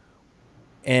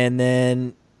 and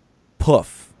then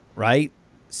poof, right?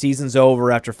 Season's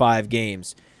over after 5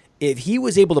 games. If he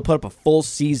was able to put up a full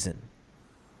season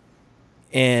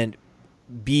and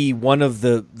be one of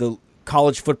the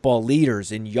college football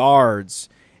leaders in yards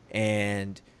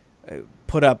and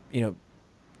put up,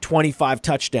 25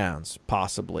 touchdowns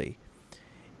possibly,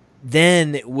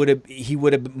 then he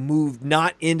would have moved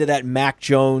not into that Mac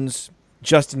Jones,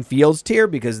 Justin Fields tier,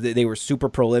 because they were super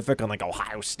prolific on like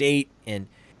Ohio State and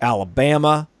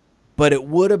Alabama, but he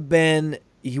would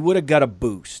have got a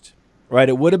boost, right?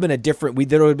 It would have been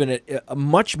there would have been a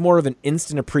much more of an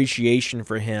instant appreciation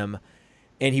for him,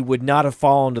 and he would not have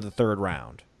fallen to the 3rd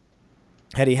round.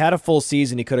 Had he had a full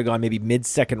season, he could have gone maybe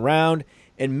mid-second round,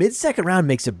 and mid-second round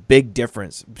makes a big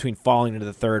difference between falling into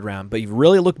the 3rd round. But you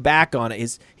really look back on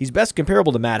it, he's best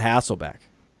comparable to Matt Hasselbeck.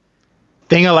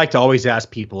 Thing I like to always ask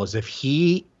people is, if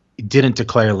he didn't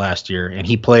declare last year and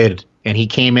he played and he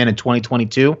came in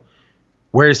 2022,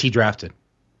 where is he drafted?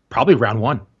 Probably round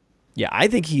 1. Yeah, I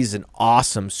think he's an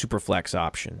awesome superflex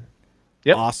option.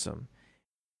 Yep. Awesome.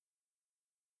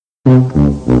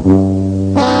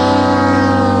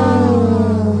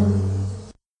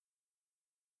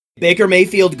 Baker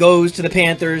Mayfield goes to the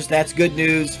Panthers. That's good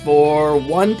news for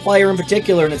one player in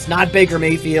particular, and it's not Baker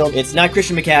Mayfield. It's not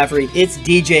Christian McCaffrey. It's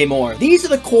DJ Moore. These are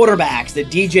the quarterbacks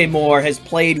that DJ Moore has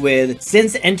played with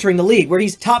since entering the league, where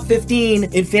he's top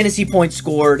 15 in fantasy points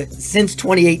scored since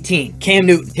 2018. Cam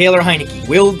Newton, Taylor Heineke,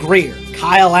 Will Grier,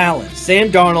 Kyle Allen,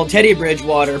 Sam Darnold, Teddy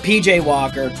Bridgewater, PJ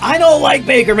Walker. I don't like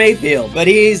Baker Mayfield, but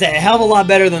he's a hell of a lot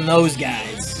better than those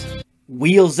guys.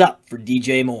 Wheels up for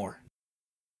DJ Moore.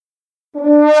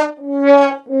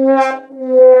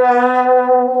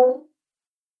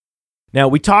 Now,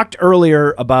 we talked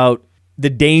earlier about the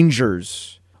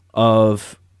dangers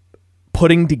of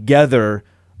putting together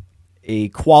a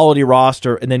quality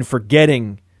roster and then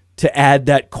forgetting to add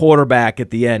that quarterback at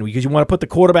the end, because you want to put the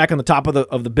quarterback on the top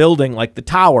of the building, like the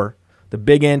tower, the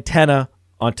big antenna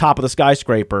on top of the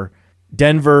skyscraper.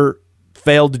 Denver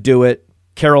failed to do it.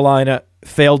 Carolina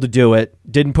failed to do it.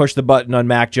 Didn't push the button on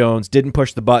Mac Jones.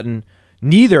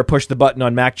 Neither pushed the button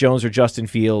on Mac Jones or Justin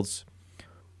Fields.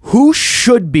 Who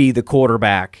should be the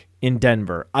quarterback in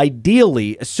Denver?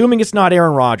 Ideally, assuming it's not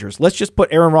Aaron Rodgers, let's just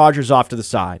put Aaron Rodgers off to the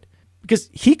side,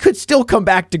 because he could still come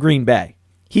back to Green Bay.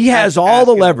 He has all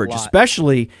the leverage,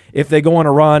 especially if they go on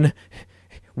a run,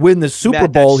 win the Super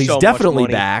Bowl. He's definitely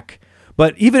back.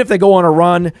 But even if they go on a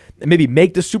run and maybe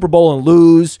make the Super Bowl and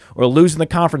lose, or lose in the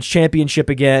conference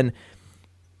championship again,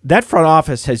 that front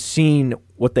office has seen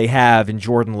what they have in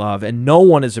Jordan Love, and no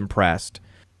one is impressed.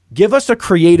 Give us a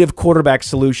creative quarterback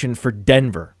solution for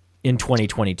Denver in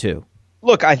 2022.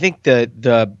 Look, I think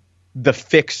the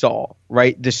fix-all,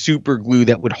 right? The super glue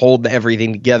that would hold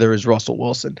everything together is Russell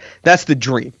Wilson. That's the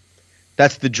dream.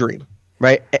 That's the dream,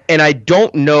 right? And I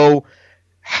don't know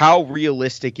how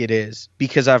realistic it is,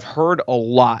 because I've heard a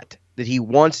lot that he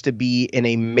wants to be in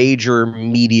a major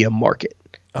media market.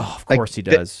 Oh, of course he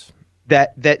does.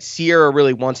 That Sierra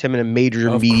really wants him in a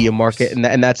major media market, and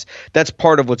that's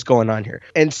part of what's going on here.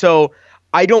 And so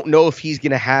I don't know if he's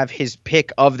going to have his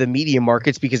pick of the media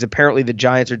markets, because apparently the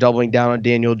Giants are doubling down on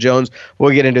Daniel Jones.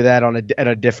 We'll get into that at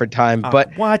a different time.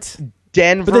 But what?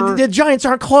 Denver? But the Giants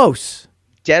aren't close.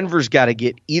 Denver's got to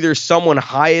get either someone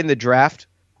high in the draft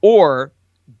or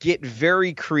get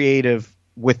very creative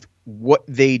with what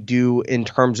they do in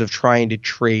terms of trying to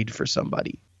trade for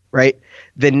somebody. Right?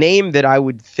 The name that I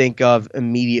would think of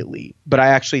immediately, but I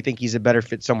actually think he's a better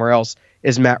fit somewhere else,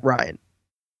 is Matt Ryan.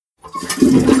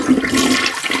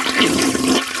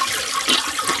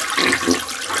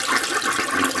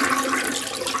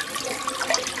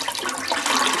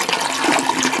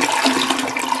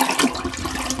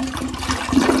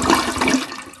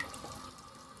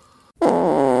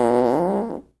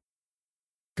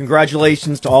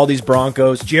 Congratulations to all these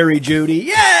Broncos. Jerry Jeudy,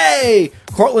 yay!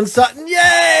 Cortland Sutton,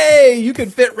 yay! You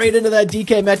could fit right into that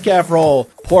DK Metcalf role.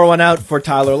 Pour one out for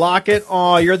Tyler Lockett.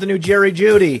 Oh, you're the new Jerry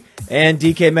Jeudy. And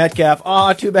DK Metcalf,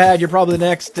 oh, too bad. You're probably the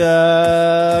next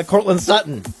Cortland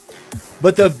Sutton.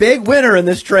 But the big winner in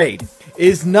this trade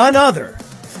is none other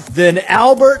than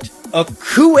Albert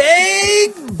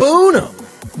Akuegbunam.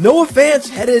 Noah Fant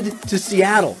headed to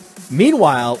Seattle.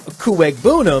 Meanwhile,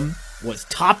 Akuegbunam was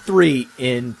top 3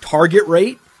 in target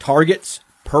rate, targets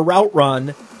per route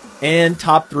run, and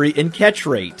top 3 in catch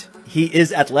rate. He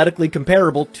is athletically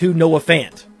comparable to Noah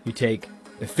Fant. You take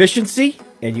efficiency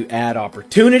and you add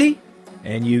opportunity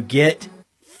and you get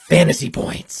fantasy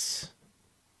points.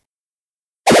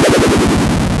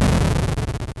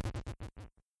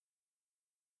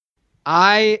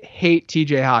 I hate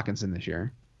TJ Hawkinson this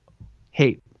year.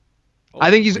 Hate. I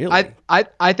think he's really?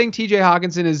 I think TJ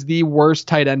Hawkinson is the worst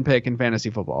tight end pick in fantasy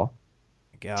football.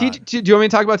 God. Do you want me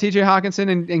to talk about TJ Hawkinson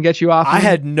and get you off? I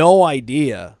had no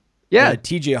idea that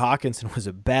TJ Hawkinson was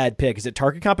a bad pick. Is it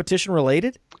target competition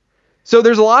related? So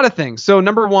there's a lot of things. So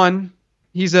number one,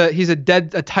 he's a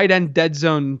tight end dead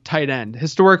zone tight end.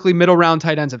 Historically, middle round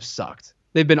tight ends have sucked.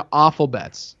 They've been awful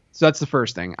bets. So that's the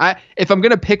first thing. If I'm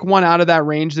gonna pick one out of that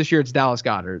range this year, it's Dallas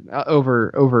Goedert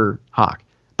over Hawk.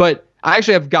 But I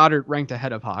actually have Goddard ranked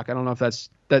ahead of Hawk. I don't know if that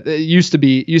it used to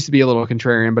be a little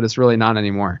contrarian, but it's really not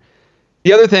anymore.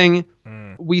 The other thing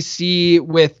we see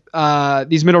with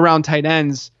these middle round tight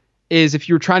ends is if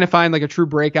you're trying to find like a true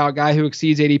breakout guy who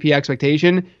exceeds ADP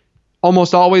expectation,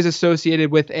 almost always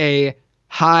associated with a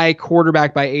high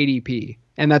quarterback by ADP.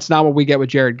 And that's not what we get with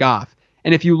Jared Goff.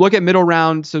 And if you look at middle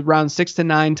round, so round 6 to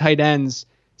 9 tight ends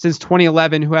since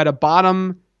 2011 who had a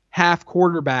bottom half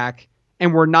quarterback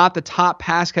and were not the top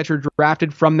pass catcher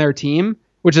drafted from their team,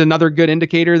 which is another good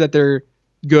indicator that they're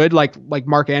good, like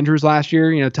Mark Andrews last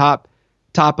year, top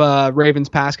Ravens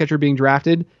pass catcher being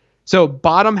drafted. So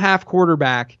bottom half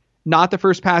quarterback, not the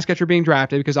first pass catcher being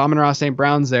drafted because Amon-Ra St.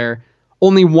 Brown's there.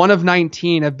 Only 1 of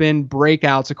 19 have been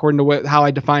breakouts according to how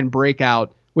I define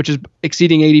breakout, which is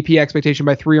exceeding ADP expectation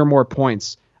by 3 or more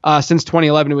points. Since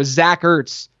 2011, it was Zach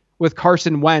Ertz with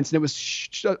Carson Wentz, and it was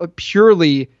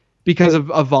purely because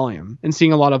of volume and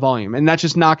seeing a lot of volume. And that's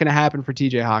just not going to happen for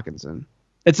TJ Hawkinson.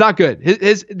 It's not good.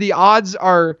 The odds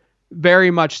are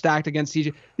very much stacked against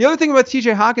TJ. The other thing about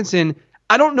TJ Hawkinson,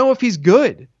 I don't know if he's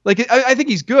good. I think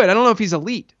he's good. I don't know if he's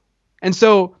elite. And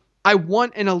so I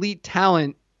want an elite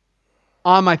talent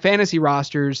on my fantasy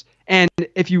rosters. And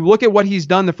if you look at what he's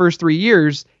done the first 3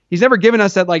 years, he's never given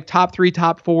us that top 3,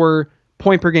 top 4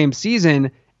 point per game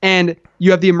season. And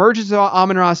you have the emergence of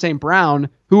Amon-Ra St. Brown,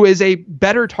 who is a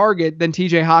better target than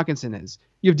TJ Hawkinson is.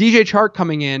 You have DJ Chark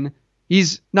coming in.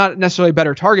 He's not necessarily a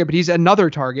better target, but he's another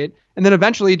target. And then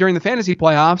eventually during the fantasy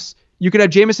playoffs, you could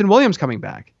have Jameson Williams coming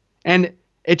back. And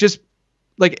it just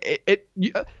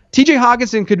TJ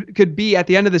Hawkinson could be at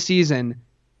the end of the season,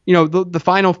 the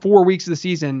final 4 weeks of the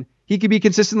season, he could be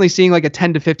consistently seeing a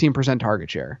 10 to 15%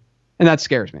 target share. And that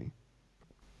scares me.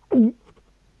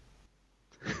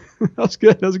 That was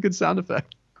good. That was a good sound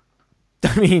effect.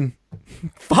 I mean,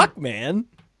 fuck, man.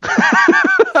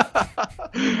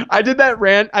 I did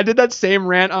that same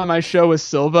rant on my show with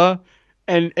Silva,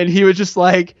 and he was just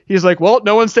well,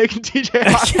 no one's taking TJ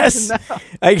Hawkinson now.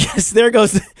 I guess there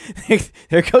goes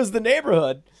the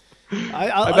neighborhood.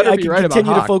 I can right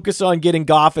continue about to focus on getting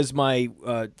Goff as my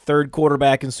third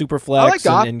quarterback in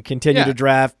Superflex and continue to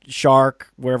draft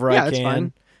Shark wherever I can.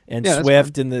 Fine. And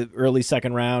Swift in the early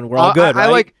second round. We're all good,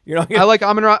 right? I like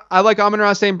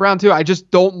Amon-Ra St. Brown too. I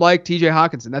just don't like TJ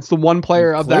Hawkinson. That's the one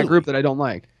player of that group that I don't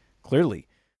like. Clearly.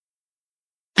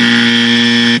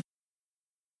 Who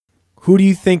do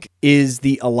you think is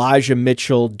the Elijah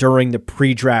Mitchell during the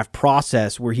pre-draft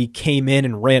process where he came in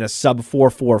and ran a sub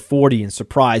 4.4 40 and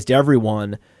surprised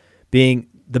everyone being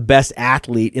the best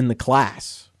athlete in the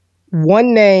class?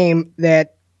 One name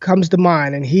that comes to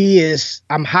mind, and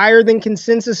I'm higher than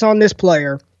consensus on this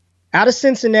player. Out of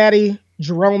Cincinnati,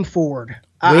 Jerome Ford.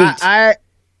 Wait,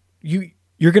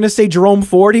 you're going to say Jerome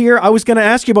Ford here? I was going to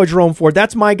ask you about Jerome Ford.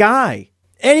 That's my guy.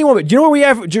 Anyway, do you know where we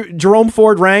have Jerome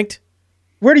Ford ranked?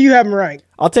 Where do you have him ranked?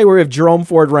 I'll tell you where we have Jerome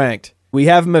Ford ranked. We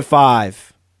have him at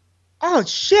 5. Oh,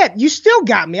 shit. You still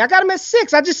got me. I got him at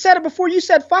 6. I just said it before you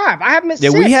said 5. I have him at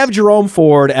 6. Yeah, we have Jerome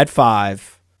Ford at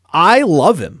 5. I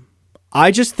love him.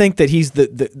 I just think that he's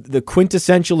the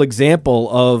quintessential example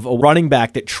of a running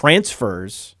back that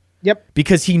transfers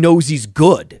because he knows he's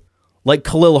good. Like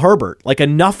Khalil Herbert.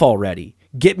 Enough already.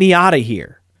 Get me out of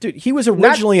here. Dude, he was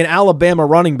originally an Alabama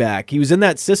running back. He was in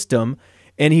that system,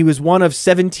 and he was one of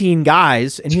 17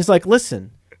 guys, and he's like,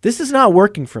 listen, this is not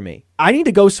working for me. I need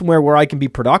to go somewhere where I can be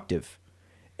productive.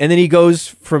 and then he goes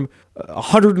from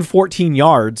 114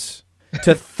 yards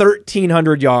to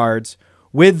 1,300 yards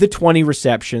with the 20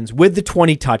 receptions, with the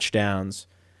 20 touchdowns,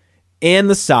 and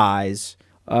the size.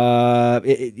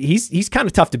 He's kind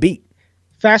of tough to beat.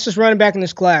 Fastest running back in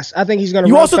this class. I think he's going to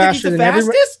You run also think he's faster the than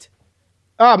everyone. fastest?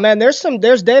 Oh man,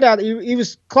 there's data out. He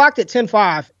was clocked at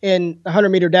 10.5 in the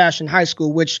 100-meter dash in high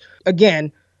school, which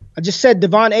again, I just said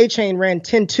Devon Achane ran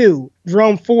 10.2.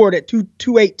 Jerome Ford at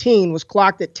 2.18 was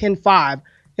clocked at 10.5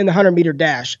 in the 100-meter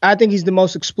dash. I think he's the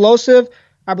most explosive.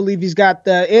 I believe he's got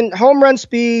the home run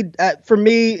speed. For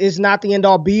me, is not the end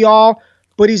all be all,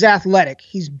 but he's athletic.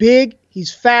 He's big.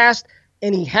 He's fast.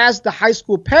 And he has the high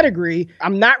school pedigree.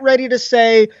 I'm not ready to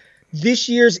say this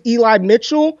year's Eli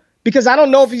Mitchell because I don't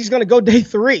know if he's going to go day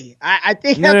 3. I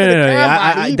think No.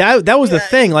 That was the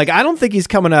thing. Like, I don't think he's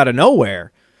coming out of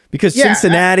nowhere because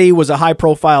Cincinnati was a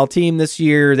high-profile team this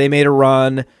year. They made a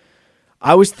run.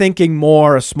 I was thinking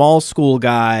more a small school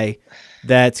guy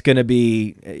that's going to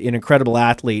be an incredible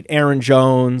athlete. Aaron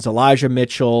Jones, Elijah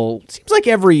Mitchell. Seems like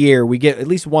every year we get at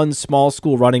least one small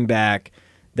school running back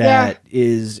that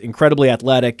is incredibly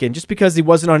athletic, and just because he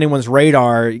wasn't on anyone's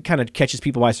radar, it kind of catches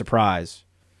people by surprise.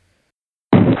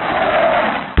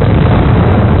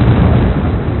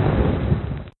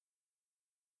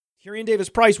 Tyrion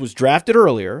Davis-Price was drafted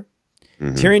earlier.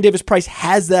 Tyrion Davis-Price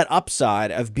has that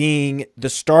upside of being the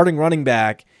starting running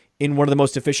back in one of the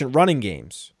most efficient running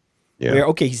games. Yeah. Where,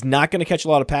 okay, he's not going to catch a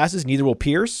lot of passes, neither will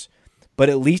Pierce, but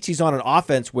at least he's on an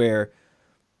offense where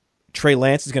Trey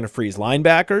Lance is going to freeze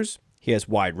linebackers. He has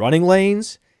wide running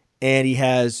lanes, and he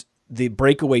has the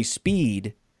breakaway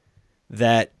speed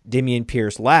that Dameon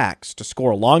Pierce lacks to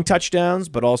score long touchdowns,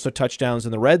 but also touchdowns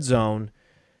in the red zone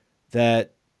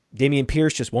that Dameon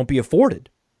Pierce just won't be afforded.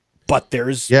 But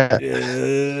there's Elijah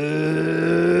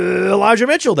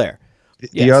Mitchell there.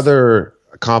 The other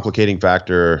complicating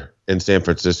factor in San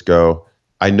Francisco,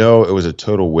 I know it was a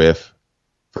total whiff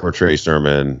for Trey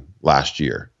Sermon last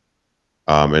year.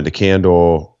 And the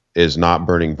candle is not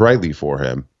burning brightly for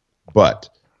him. But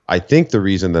I think the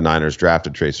reason the Niners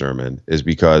drafted Trey Sermon is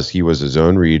because he was a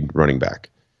zone read running back.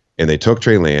 And they took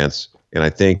Trey Lance, and I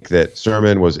think that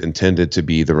Sermon was intended to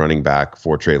be the running back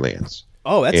for Trey Lance.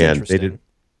 Oh, that's interesting.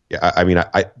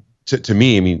 To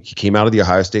me, he came out of the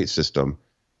Ohio State system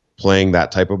playing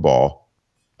that type of ball.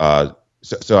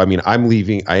 So I am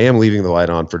leaving the light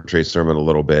on for Trey Sermon a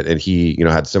little bit, and he,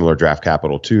 had similar draft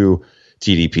capital to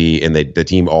TDP, and the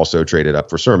team also traded up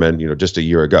for Sermon, just a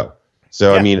year ago.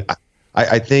 So,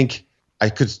 I think I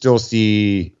could still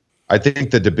see, I think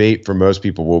the debate for most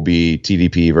people will be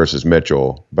TDP versus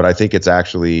Mitchell, but I think it's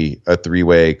actually a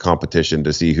 3-way competition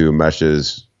to see who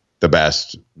meshes the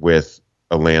best with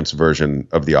a Lance version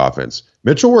of the offense.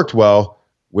 Mitchell worked well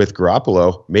with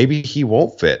Garoppolo. Maybe he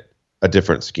won't fit a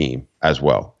different scheme as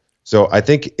well. So I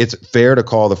think it's fair to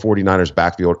call the 49ers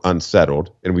backfield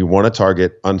unsettled, and we want to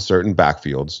target uncertain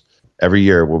backfields. Every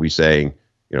year we'll be saying,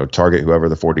 target whoever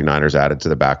the 49ers added to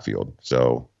the backfield.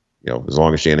 So, as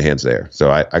long as Shanahan's there.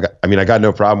 So I got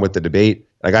no problem with the debate.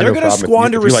 They're going to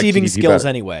squander receiving skills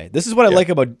anyway. This is what I like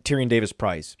about Tyrion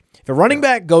Davis-Price. If a running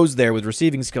back goes there with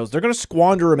receiving skills, they're going to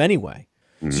squander him anyway.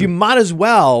 So you might as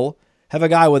well have a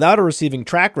guy without a receiving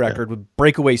track record with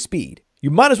breakaway speed. You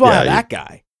might as well have that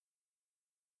guy.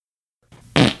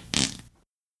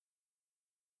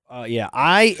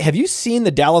 Have you seen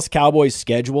the Dallas Cowboys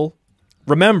schedule?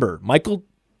 Remember, Michael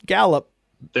Gallup.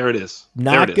 There it is.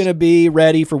 Not going to be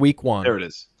ready for week 1. There it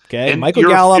is. Okay, and Michael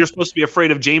Gallup. You're supposed to be afraid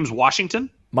of James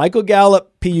Washington? Michael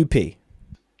Gallup, PUP.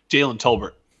 Jalen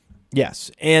Tolbert.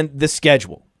 Yes, and the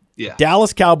schedule. Yeah.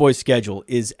 Dallas Cowboys schedule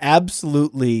is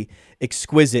absolutely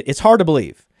exquisite. It's hard to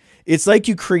believe. It's like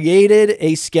you created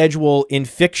a schedule in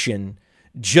fiction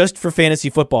just for fantasy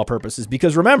football purposes.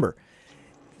 Because remember,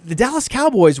 the Dallas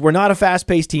Cowboys were not a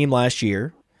fast-paced team last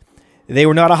year. They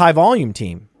were not a high-volume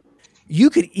team. You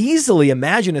could easily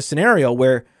imagine a scenario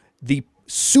where the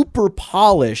super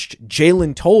polished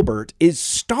Jalen Tolbert is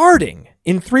starting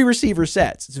in 3 receiver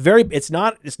sets. It's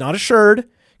not assured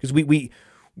because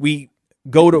we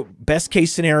go to best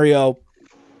case scenario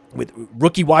with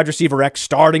rookie wide receiver X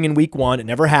starting in week 1. It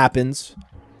never happens,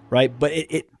 right? But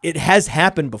it has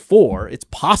happened before. It's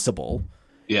possible.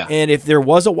 Yeah. And if there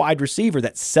was a wide receiver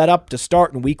that's set up to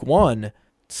start in week 1,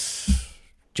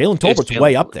 Jalen Tolbert's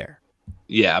way up there.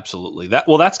 Yeah, absolutely.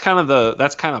 That's kind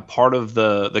of part of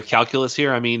the calculus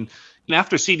here. I mean,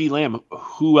 after CeeDee Lamb,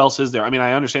 who else is there? I mean,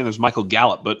 I understand there's Michael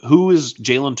Gallup, but who is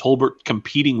Jalen Tolbert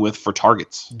competing with for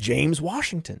targets? James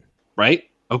Washington. Right?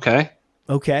 Okay.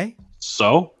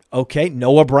 So? Okay.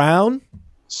 Noah Brown.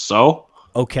 So?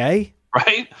 Okay.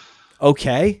 Right?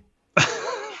 Okay.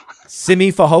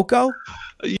 Simi Fehoko.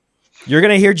 You're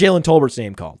going to hear Jalen Tolbert's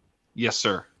name called. Yes,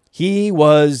 sir. He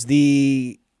was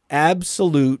the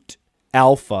absolute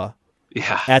alpha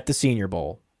at the Senior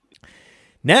Bowl.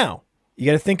 Now, you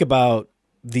got to think about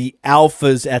the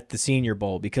alphas at the Senior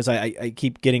Bowl, because I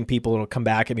keep getting people that'll come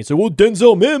back at me and say, well,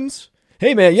 Denzel Mims.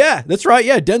 Hey, man, yeah, that's right.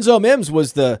 Yeah, Denzel Mims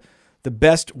was the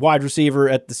best wide receiver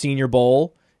at the Senior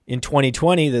Bowl in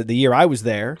 2020, the year I was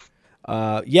there.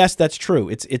 Yes, that's true.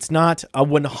 It's not a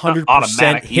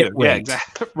 100% hit rate. Yeah,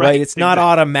 exactly. Right? It's not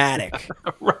automatic.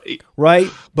 Right. Right?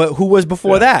 But who was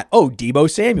before that? Oh, Deebo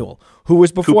Samuel. Who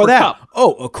was before Cooper that? Kupp.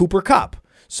 Oh, a Cooper Kupp.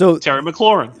 So Terry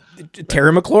McLaurin.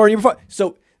 Terry McLaurin. Before.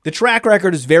 So the track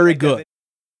record is very good.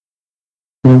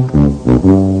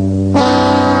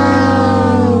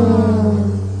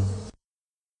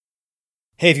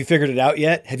 Hey, have you figured it out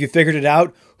yet? Have you figured it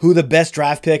out who the best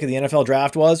draft pick of the NFL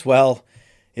draft was? Well,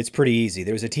 it's pretty easy.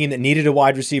 There was a team that needed a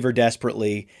wide receiver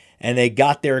desperately, and they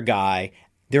got their guy.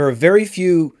 There are very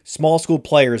few small school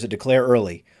players that declare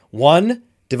early. 1,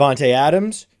 Devontae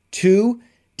Adams. 2,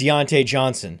 Deontay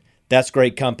Johnson. That's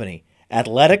great company.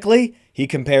 Athletically, he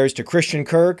compares to Christian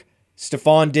Kirk,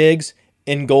 Stephon Diggs,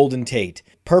 and Golden Tate.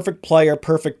 Perfect player,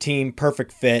 perfect team,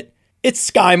 perfect fit. It's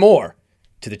Sky Moore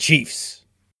to the Chiefs.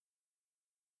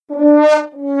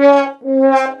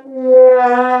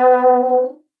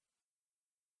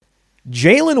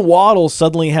 Jalen Waddle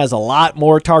suddenly has a lot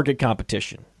more target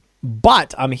competition.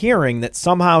 But I'm hearing that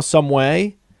somehow, some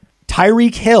way,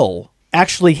 Tyreek Hill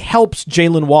actually helps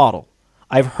Jalen Waddle.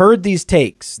 I've heard these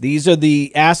takes. These are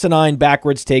the asinine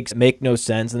backwards takes that make no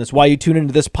sense. And that's why you tune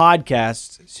into this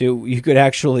podcast, so you could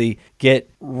actually get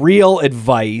real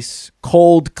advice,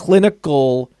 cold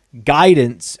clinical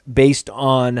guidance based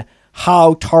on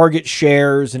how target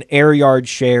shares and air yard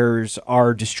shares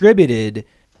are distributed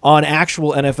on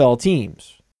actual NFL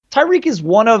teams. Tyreek is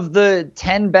one of the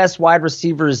 10 best wide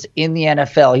receivers in the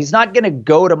NFL. He's not going to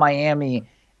go to Miami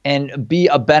and be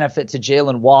a benefit to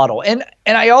Jalen Waddle. And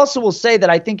I also will say that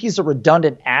I think he's a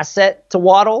redundant asset to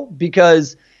Waddle,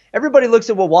 because everybody looks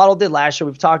at what Waddle did last year.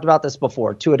 We've talked about this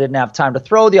before. Tua didn't have time to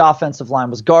throw. The offensive line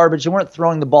was garbage. They weren't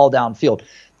throwing the ball downfield.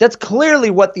 That's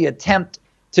clearly what the attempt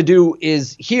to do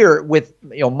is here with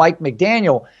Mike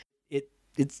McDaniel.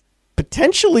 It's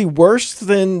potentially worse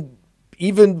than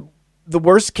even the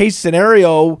worst case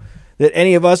scenario that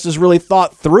any of us has really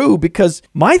thought through, because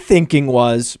my thinking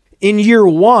was, in year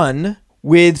one,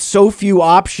 with so few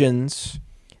options,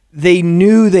 they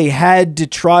knew they had to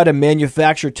try to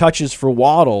manufacture touches for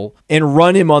Waddle and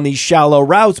run him on these shallow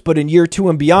routes. But in year 2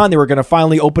 and beyond, they were going to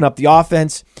finally open up the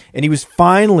offense, and he was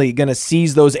finally going to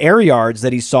seize those air yards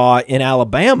that he saw in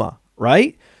Alabama,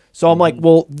 right? So I'm like,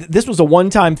 well, this was a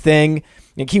one-time thing.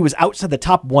 Like, he was outside the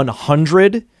top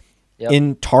 100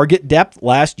 in target depth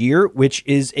last year, which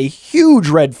is a huge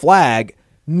red flag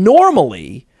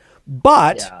normally.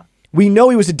 But we know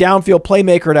he was a downfield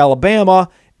playmaker at Alabama,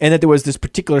 and that there was this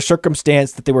particular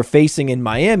circumstance that they were facing in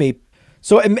Miami.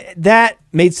 So that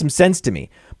made some sense to me.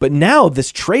 But now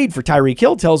this trade for Tyreek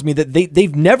Hill tells me that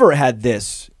they've never had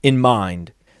this in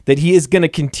mind, that he is going to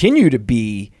continue to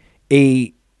be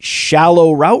a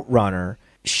shallow route runner.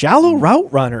 Shallow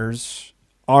route runners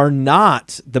are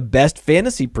not the best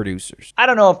fantasy producers. I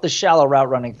don't know if the shallow route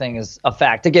running thing is a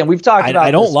fact. Again, we've talked about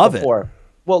I don't this love before. it.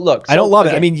 Well, look. I don't love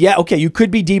it. I mean, yeah, okay, you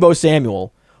could be Deebo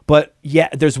Samuel, but yeah,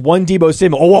 there's one Deebo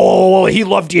Samuel. Oh, he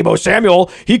loved Deebo Samuel.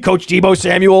 He coached Deebo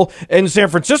Samuel in San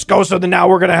Francisco, so then now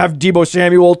we're going to have Deebo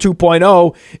Samuel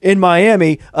 2.0 in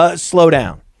Miami. Slow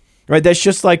down, right? That's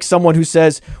just like someone who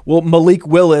says, well, Malik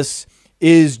Willis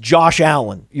is Josh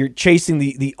Allen. You're chasing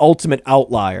the ultimate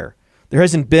outlier. There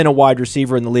hasn't been a wide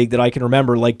receiver in the league that I can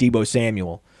remember like Deebo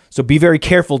Samuel. So be very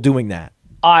careful doing that.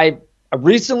 I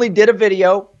recently did a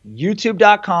video,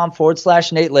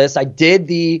 youtube.com/Nate List. I did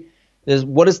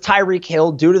what does Tyreek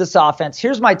Hill do to this offense?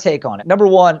 Here's my take on it. Number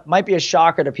one, might be a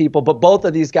shocker to people, but both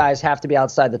of these guys have to be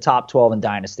outside the top 12 in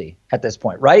Dynasty at this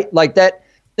point, right? Like that.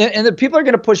 And the people are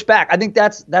going to push back. I think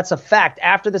that's a fact.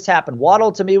 After this happened,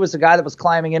 Waddle to me was the guy that was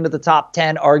climbing into the top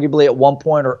 10, arguably at one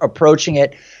point, or approaching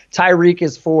it. Tyreek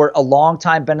is for a long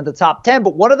time been in the top 10.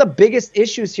 But one of the biggest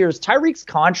issues here is Tyreek's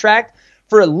contract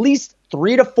for at least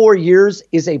 3 to 4 years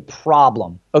is a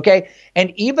problem. Okay.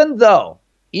 And even though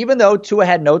Tua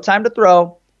had no time to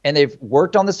throw, and they've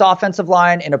worked on this offensive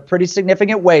line in a pretty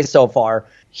significant way so far,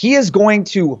 he is going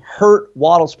to hurt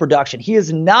Waddle's production. He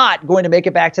is not going to make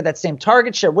it back to that same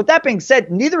target share. With that being said,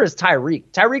 neither is Tyreek.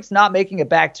 Tyreek's not making it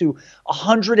back to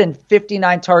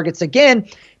 159 targets again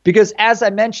because, as I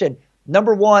mentioned,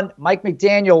 number one, Mike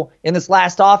McDaniel in this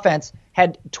last offense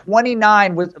had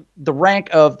 29 with the rank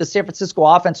of the San Francisco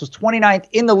offense was 29th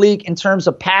in the league in terms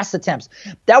of pass attempts.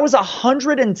 That was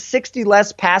 160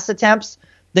 less pass attempts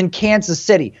than Kansas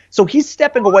City. So he's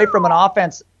stepping away from an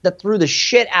offense that threw the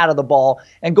shit out of the ball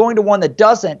and going to one that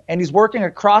doesn't, and he's working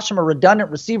across from a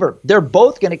redundant receiver. They're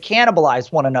both going to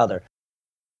cannibalize one another.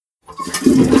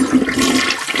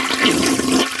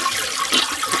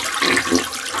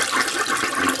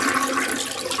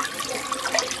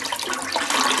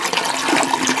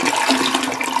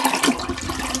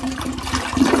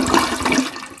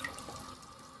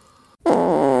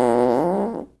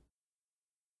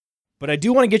 But I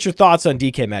do want to get your thoughts on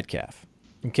DK Metcalf.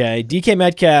 Okay, DK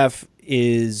Metcalf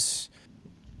is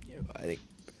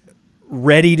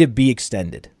ready to be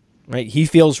extended, right? He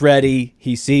feels ready.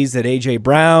 He sees that A.J.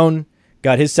 Brown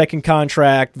got his second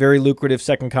contract, very lucrative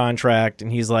second contract,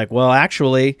 and he's like, well,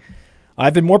 actually,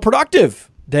 I've been more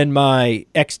productive than my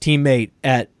ex-teammate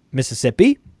at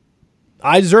Mississippi.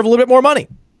 I deserve a little bit more money.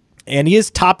 And he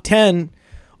is top 10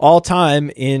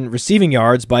 all-time in receiving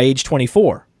yards by age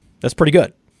 24. That's pretty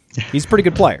good. He's a pretty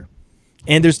good player.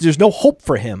 And there's no hope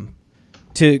for him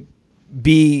to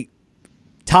be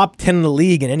top 10 in the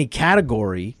league in any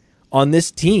category on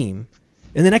this team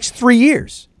in the next 3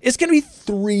 years. It's going to be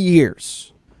 3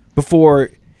 years before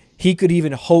he could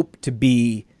even hope to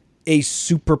be a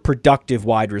super productive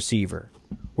wide receiver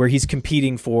where he's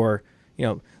competing for,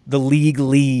 the league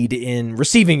lead in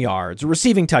receiving yards or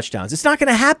receiving touchdowns. It's not going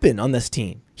to happen on this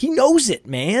team. He knows it,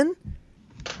 man.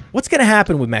 What's going to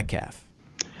happen with Metcalf?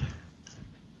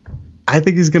 I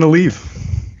think he's going to leave.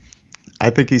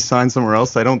 I think he's signed somewhere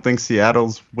else. I don't think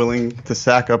Seattle's willing to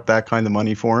sack up that kind of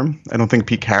money for him. I don't think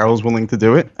Pete Carroll's willing to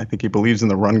do it. I think he believes in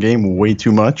the run game way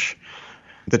too much.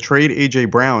 The trade A.J.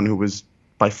 Brown, who was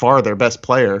by far their best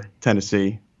player,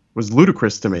 Tennessee, was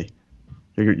ludicrous to me.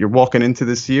 You're walking into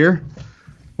this year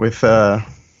with an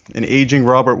aging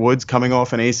Robert Woods coming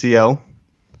off an ACL.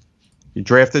 You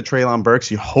drafted Treylon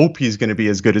Burks. You hope he's going to be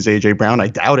as good as A.J. Brown. I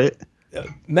doubt it.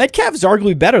 Metcalf's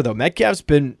arguably better, though. Metcalf's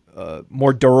been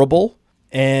more durable,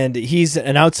 and he's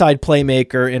an outside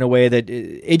playmaker in a way that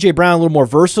A.J. Brown, a little more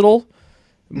versatile,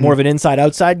 more of an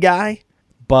inside-outside guy.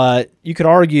 But you could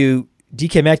argue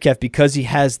DK Metcalf, because he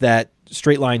has that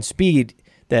straight-line speed,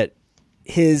 that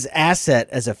his asset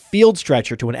as a field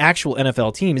stretcher to an actual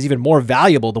NFL team is even more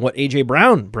valuable than what A.J.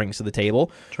 Brown brings to the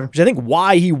table, Sure. Which I think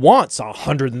why he wants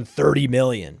 $130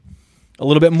 million, a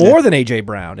little bit more than A.J.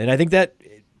 Brown. And I think that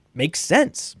makes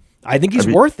sense. I think he's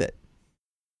worth it.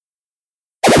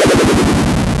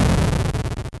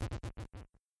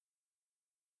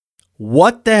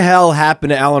 What the hell happened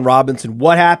to Allen Robinson?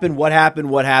 What happened?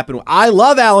 I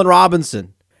love Allen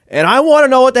Robinson, and I want to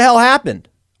know what the hell happened.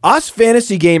 Us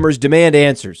fantasy gamers demand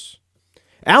answers.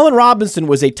 Allen Robinson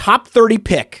was a top 30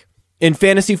 pick in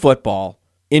fantasy football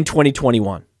in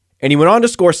 2021, and he went on to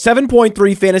score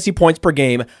 7.3 fantasy points per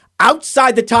game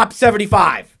outside the top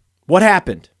 75. What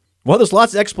happened? Well, there's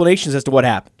lots of explanations as to what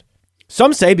happened.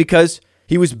 Some say because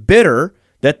he was bitter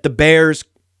that the Bears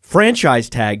franchise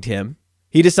tagged him,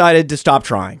 he decided to stop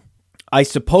trying. I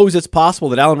suppose it's possible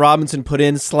that Allen Robinson put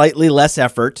in slightly less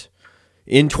effort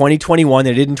in 2021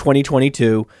 than he did in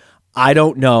 2022. I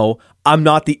don't know. I'm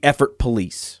not the effort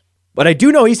police. But I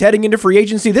do know he's heading into free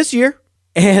agency this year.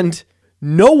 And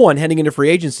no one heading into free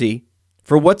agency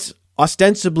for what's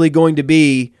ostensibly going to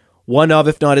be one of,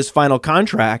 if not his final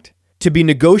contract, to be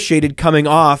negotiated coming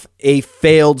off a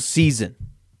failed season.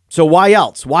 So why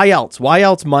else? Why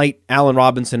else might Allen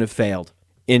Robinson have failed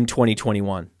in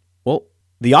 2021? Well,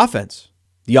 the offense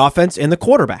and the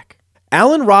quarterback.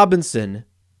 Allen Robinson,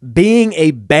 being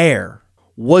a Bear,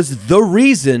 was the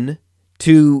reason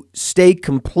to stay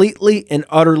completely and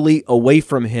utterly away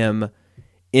from him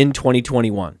in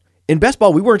 2021. In best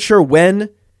ball, we weren't sure when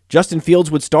Justin Fields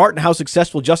would start and how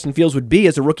successful Justin Fields would be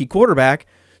as a rookie quarterback.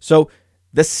 So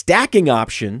the stacking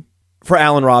option for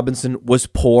Allen Robinson was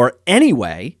poor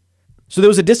anyway. So there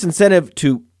was a disincentive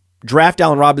to draft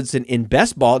Allen Robinson in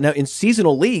best ball. Now, in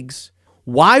seasonal leagues,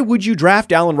 why would you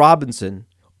draft Allen Robinson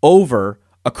over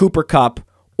a Cooper Kupp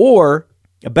or,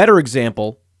 a better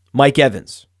example, Mike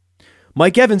Evans?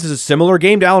 Mike Evans is a similar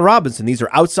game to Allen Robinson. These are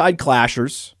outside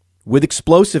clashers with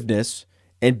explosiveness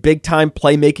and big-time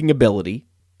playmaking ability,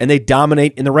 and they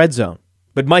dominate in the red zone.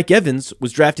 But Mike Evans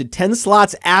was drafted 10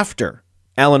 slots after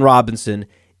Allen Robinson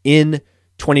in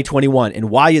 2021. And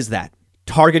why is that?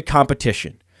 Target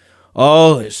competition.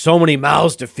 Oh, there's so many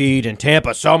mouths to feed in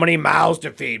Tampa. So many mouths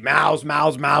to feed. Mouths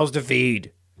to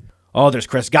feed. Oh, there's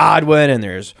Chris Godwin and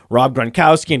there's Rob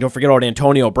Gronkowski. And don't forget about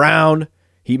Antonio Brown.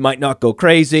 He might not go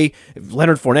crazy. If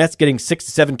Leonard Fournette's getting 6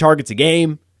 to 7 targets a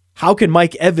game, how can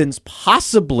Mike Evans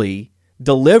possibly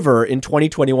deliver in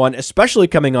 2021, especially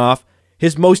coming off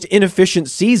his most inefficient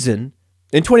season.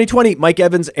 In 2020, Mike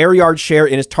Evans' air yard share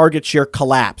and his target share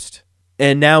collapsed.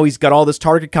 And now he's got all this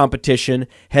target competition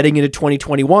heading into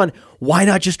 2021. Why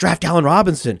not just draft Allen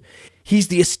Robinson? He's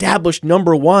the established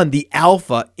number one, the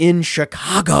alpha in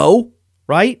Chicago,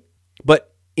 right?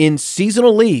 But in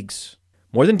seasonal leagues,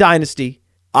 more than dynasty,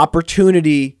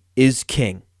 opportunity is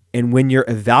king. And when you're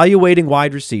evaluating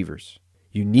wide receivers,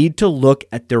 you need to look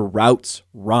at their routes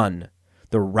run.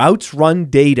 The routes run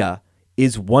data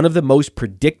is one of the most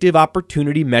predictive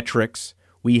opportunity metrics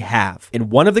we have. And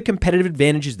one of the competitive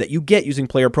advantages that you get using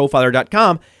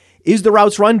playerprofiler.com is the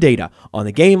routes run data. On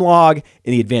the game log,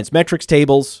 in the advanced metrics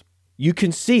tables, you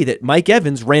can see that Mike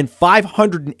Evans ran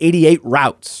 588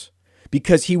 routes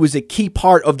because he was a key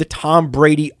part of the Tom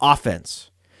Brady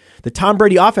offense. The Tom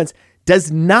Brady offense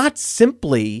does not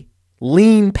simply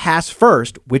lean pass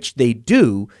first, which they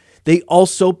do. They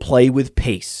also play with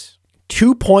pace.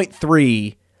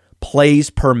 2.3 plays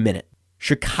per minute.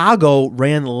 Chicago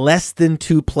ran less than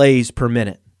 2 plays per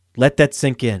minute. Let that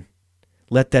sink in.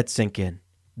 Let that sink in.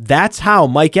 That's how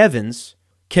Mike Evans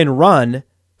can run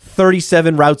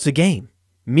 37 routes a game.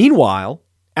 Meanwhile,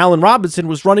 Allen Robinson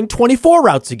was running 24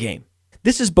 routes a game.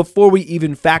 This is before we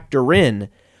even factor in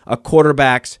a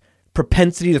quarterback's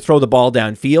propensity to throw the ball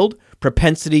downfield,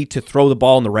 propensity to throw the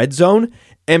ball in the red zone,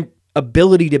 and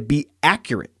ability to be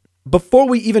accurate. Before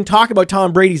we even talk about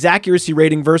Tom Brady's accuracy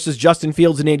rating versus Justin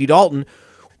Fields and Andy Dalton,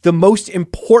 the most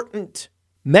important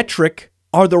metric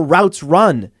are the routes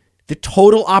run, the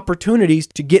total opportunities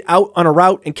to get out on a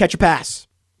route and catch a pass.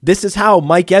 This is how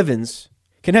Mike Evans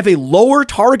can have a lower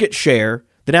target share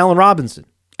than Allen Robinson.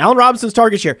 Allen Robinson's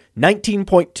target share,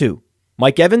 19.2.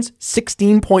 Mike Evans,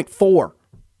 16.4.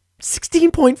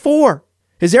 16.4.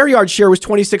 His air yard share was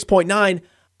 26.9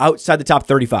 outside the top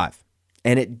 35.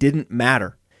 And it didn't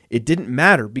matter. It didn't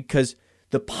matter because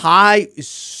the pie is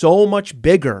so much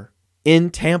bigger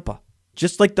in Tampa.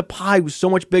 Just like the pie was so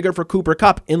much bigger for Cooper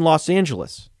Kupp in Los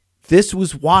Angeles. This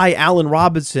was why Allen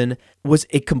Robinson was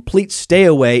a complete stay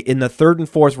away in the 3rd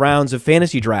and 4th rounds of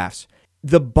fantasy drafts.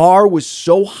 The bar was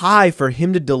so high for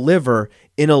him to deliver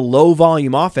in a low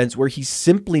volume offense where he's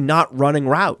simply not running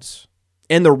routes.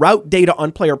 And the route data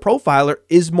on Player Profiler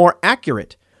is more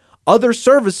accurate. Other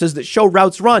services that show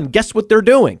routes run, guess what they're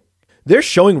doing? They're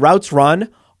showing routes run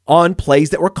on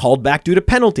plays that were called back due to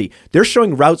penalty. They're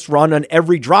showing routes run on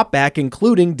every drop back,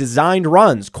 including designed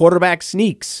runs, quarterback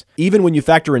sneaks. Even when you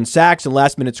factor in sacks and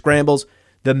last-minute scrambles,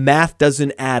 the math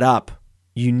doesn't add up.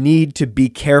 You need to be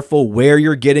careful where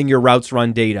you're getting your routes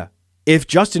run data. If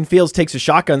Justin Fields takes a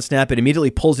shotgun snap and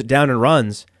immediately pulls it down and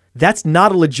runs, that's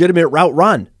not a legitimate route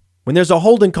run. When there's a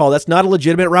holding call, that's not a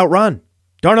legitimate route run.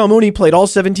 Darnell Mooney played all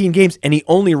 17 games and he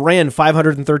only ran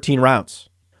 513 routes.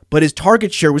 But his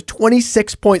target share was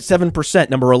 26.7%,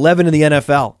 number 11 in the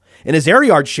NFL. And his air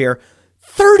yard share,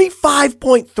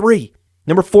 35.3,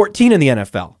 number 14 in the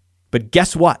NFL. But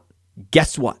guess what?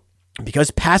 Guess what?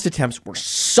 Because pass attempts were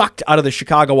sucked out of the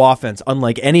Chicago offense,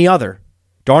 unlike any other,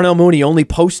 Darnell Mooney only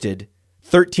posted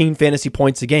 13 fantasy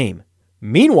points a game.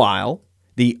 Meanwhile,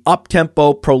 the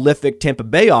up-tempo, prolific Tampa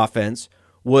Bay offense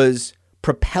was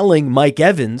propelling Mike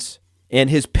Evans and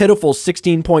his pitiful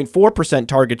 16.4%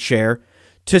 target share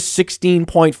to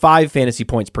 16.5 fantasy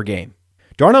points per game.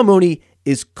 Darnell Mooney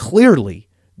is clearly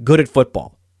good at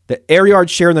football. The air yard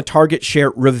share and the target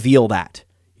share reveal that.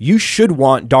 You should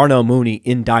want Darnell Mooney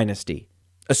in Dynasty,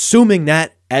 assuming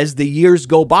that as the years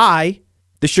go by,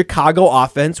 the Chicago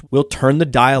offense will turn the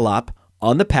dial up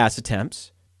on the pass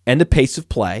attempts and the pace of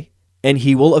play, and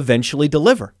he will eventually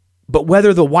deliver. But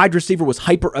whether the wide receiver was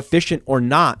hyper efficient or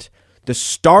not, the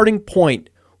starting point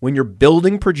when you're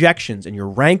building projections and you're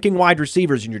ranking wide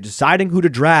receivers and you're deciding who to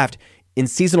draft in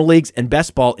seasonal leagues and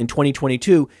best ball in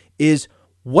 2022 is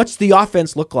what's the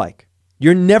offense look like?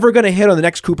 You're never going to hit on the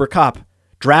next Cooper Kupp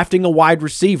drafting a wide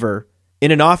receiver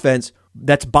in an offense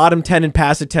that's bottom 10 in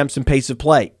pass attempts and pace of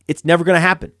play. It's never going to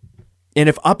happen. And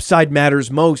if upside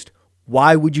matters most,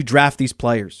 why would you draft these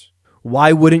players?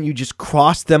 Why wouldn't you just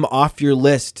cross them off your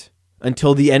list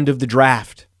until the end of the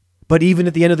draft? But even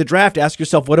at the end of the draft, ask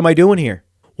yourself, what am I doing here?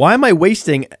 Why am I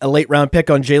wasting a late round pick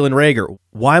on Jalen Reagor?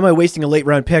 Why am I wasting a late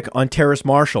round pick on Terrace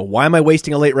Marshall? Why am I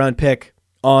wasting a late round pick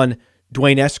on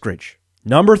Dwayne Eskridge?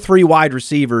 Number 3 wide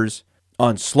receivers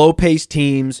on slow-paced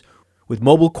teams with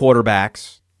mobile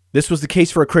quarterbacks. This was the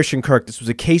case for a Christian Kirk. This was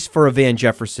a case for a Van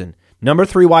Jefferson. Number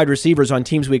 3 wide receivers on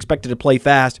teams we expected to play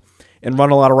fast and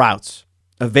run a lot of routes.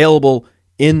 Available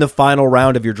in the final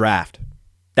round of your draft.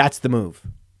 That's the move.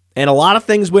 And a lot of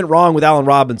things went wrong with Allen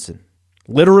Robinson.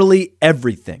 Literally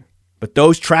everything. But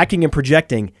those tracking and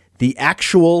projecting the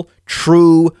actual,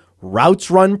 true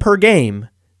routes run per game,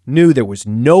 knew there was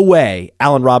no way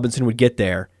Allen Robinson would get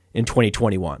there in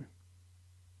 2021.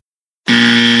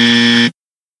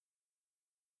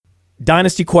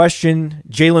 Dynasty question,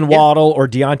 Jalen Waddle or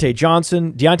Deontay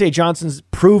Johnson? Deontay Johnson's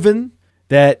proven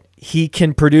that he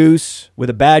can produce with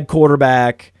a bad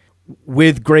quarterback,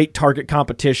 with great target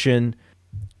competition.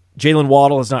 Jalen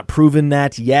Waddle has not proven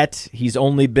that yet. He's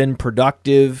only been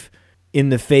productive in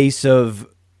the face of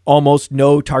almost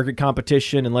no target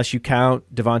competition unless you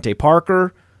count Devontae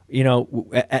Parker. You know,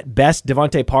 at best,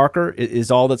 Devontae Parker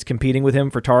is all that's competing with him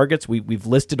for targets. We've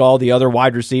listed all the other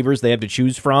wide receivers they have to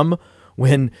choose from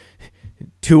when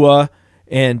Tua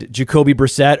and Jacoby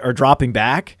Brissett are dropping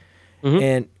back. Mm-hmm.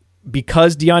 And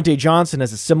because Deontay Johnson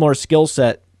has a similar skill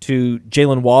set to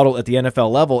Jalen Waddle at the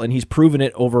NFL level, and he's proven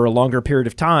it over a longer period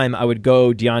of time, I would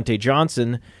go Deontay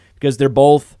Johnson because they're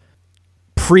both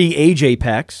pre-age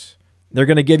apex. They're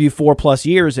going to give you 4+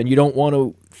 years, and you don't want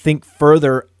to think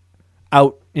further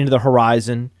out into the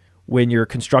horizon when you're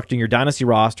constructing your dynasty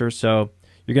roster. So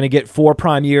you're going to get 4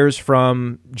 prime years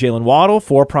from Jalen Waddle,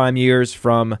 4 prime years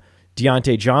from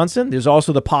Deontay Johnson. There's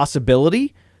also the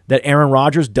possibility that Aaron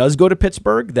Rodgers does go to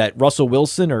Pittsburgh, that Russell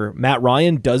Wilson or Matt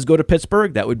Ryan does go to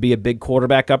Pittsburgh. That would be a big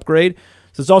quarterback upgrade.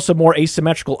 So there's also more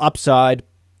asymmetrical upside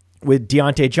with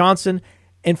Deontay Johnson.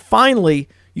 And finally,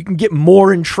 you can get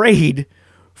more in trade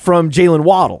from Jalen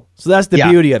Waddle. So that's the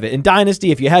beauty of it. In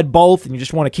Dynasty, if you had both and you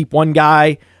just want to keep one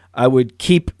guy, I would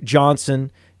keep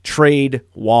Johnson, trade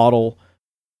Waddle.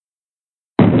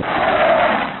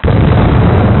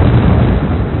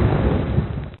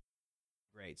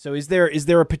 Great. So is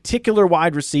there a particular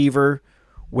wide receiver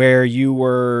where you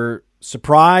were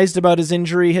surprised about his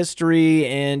injury history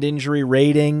and injury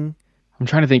rating? I'm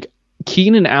trying to think.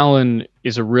 Keenan Allen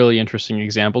is a really interesting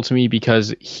example to me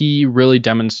because he really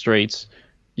demonstrates,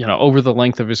 you know, over the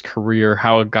length of his career,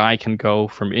 how a guy can go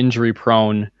from injury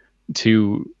prone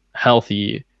to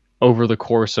healthy over the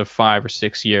course of 5 or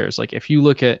 6 years. Like if you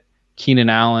look at Keenan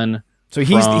Allen, so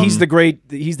he's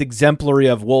the exemplary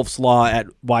of Wolf's Law at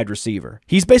wide receiver.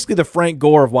 He's basically the Frank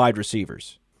Gore of wide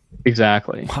receivers.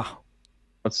 Exactly. Wow.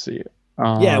 Let's see.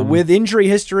 With injury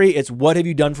history, it's what have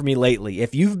you done for me lately?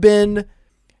 If you've been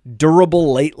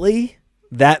durable lately,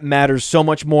 that matters so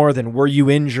much more than were you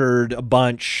injured a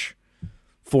bunch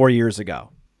 4 years ago.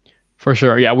 For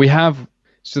sure. Yeah,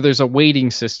 there's a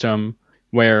weighting system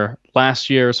where last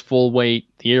year's full weight,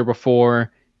 the year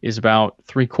before is about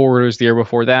 3/4, the year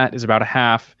before that is about a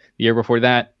half, the year before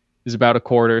that is about a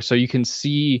quarter. So you can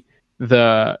see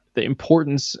the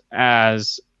importance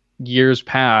as years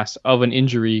pass of an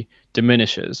injury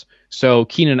diminishes. So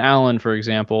Keenan Allen, for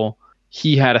example,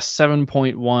 he had a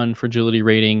 7.1 fragility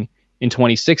rating in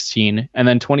 2016, and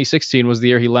then 2016 was the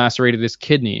year he lacerated his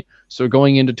kidney. So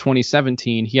going into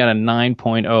 2017, he had a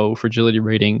 9.0 fragility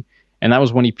rating, and that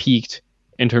was when he peaked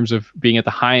in terms of being at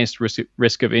the highest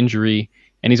risk of injury,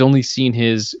 and he's only seen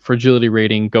his fragility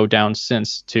rating go down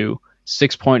since to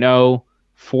 6.0,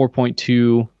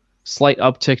 4.2, slight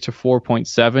uptick to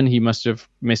 4.7. He must have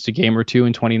missed a game or two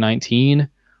in 2019.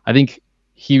 I think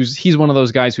he's one of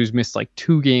those guys who's missed like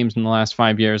 2 games in the last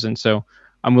 5 years, and so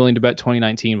I'm willing to bet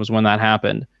 2019 was when that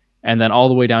happened, and then all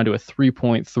the way down to a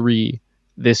 3.3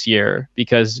 this year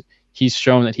because he's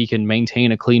shown that he can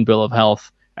maintain a clean bill of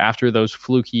health after those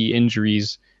fluky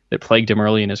injuries that plagued him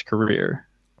early in his career.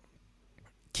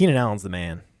 Keenan Allen's the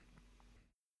man.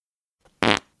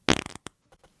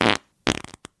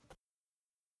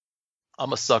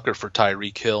 I'm a sucker for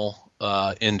Tyreek Hill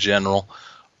in general.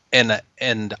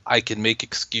 And I can make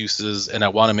excuses, and I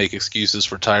want to make excuses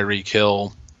for Tyreek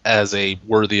Hill as a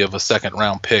worthy of a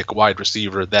second-round pick wide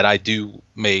receiver that I do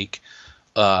make.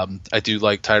 I do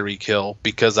like Tyreek Hill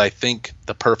because I think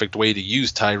the perfect way to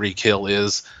use Tyreek Hill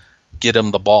is get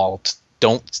him the ball.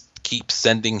 Don't keep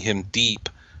sending him deep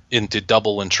into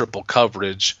double and triple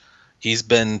coverage. He's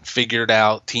been figured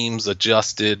out. Teams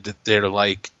adjusted. They're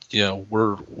like, you know,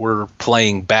 we're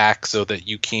playing back so that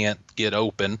you can't get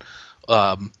open.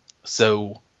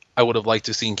 So I would have liked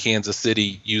to seen Kansas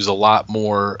City use a lot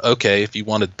more. Okay, if you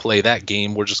want to play that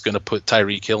game, we're just going to put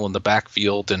Tyreek Hill in the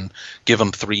backfield and give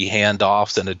him 3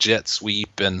 handoffs and a jet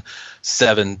sweep and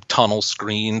 7 tunnel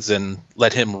screens and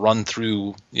let him run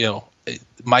through. You know,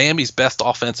 Miami's best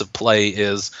offensive play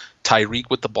is Tyreek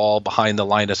with the ball behind the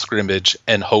line of scrimmage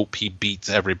and hope he beats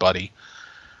everybody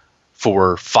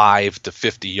for 5 to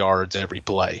 50 yards every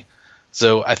play.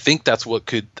 So I think that's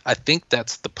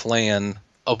the plan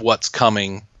of what's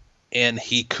coming, and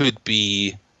he could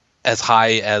be as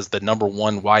high as the number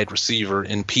 1 wide receiver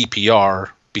in PPR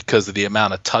because of the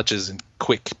amount of touches and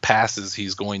quick passes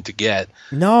he's going to get.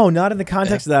 No, not in the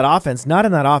context of that offense. Not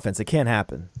in that offense. It can't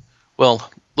happen. Well,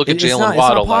 Look at It's Jalen not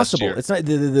Waddle last possible. year. It's not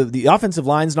the offensive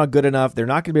line's not good enough. They're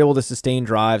not going to be able to sustain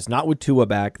drives. Not with Tua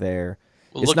back there.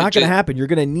 Well, it's look not at going to happen. You're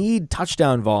going to need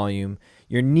touchdown volume.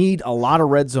 You need a lot of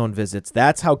red zone visits.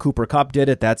 That's how Cooper Kupp did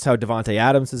it. That's how Devontae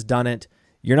Adams has done it.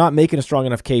 You're not making a strong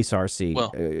enough case, RC.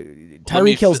 Well,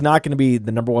 Tyreek Hill's not going to be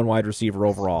the number one wide receiver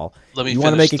overall. Let me you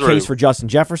want to make a finish case through. for Justin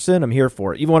Jefferson? I'm here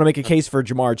for it. You want to make a case for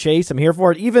Jamar Chase? I'm here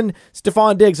for it. Even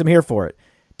Stephon Diggs, I'm here for it.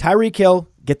 Tyreek Hill,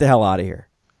 get the hell out of here.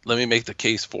 Let me make the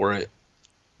case for it.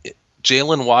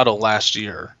 Jalen Waddle last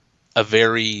year, a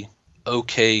very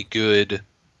okay, good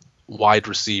wide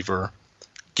receiver,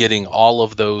 getting all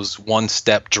of those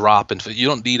one-step drop. And you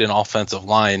don't need an offensive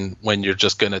line when you're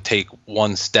just going to take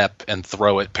one step and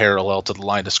throw it parallel to the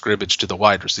line of scrimmage to the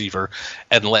wide receiver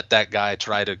and let that guy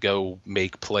try to go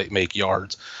make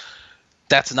yards.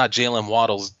 That's not Jalen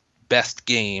Waddle's best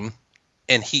game,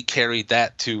 and he carried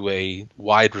that to a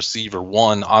wide receiver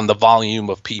one on the volume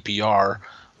of PPR.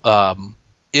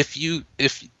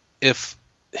 If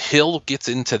Hill gets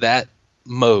into that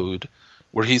mode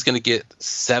where he's going to get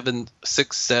 6,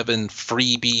 7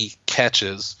 freebie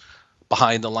catches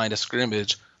behind the line of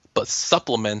scrimmage, but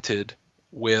supplemented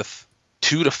with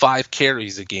 2 to 5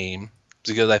 carries a game,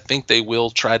 because I think they will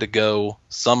try to go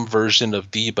some version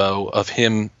of Debo, of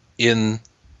him in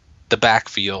the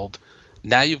backfield.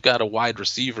 Now you've got a wide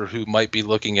receiver who might be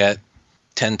looking at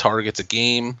 10 targets a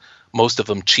game, most of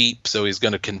them cheap, so he's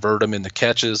going to convert them into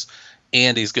catches,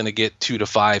 and he's going to get 2 to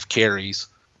 5 carries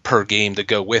per game to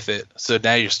go with it. So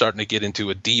now you're starting to get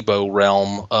into a Debo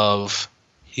realm of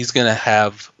he's going to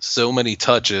have so many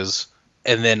touches,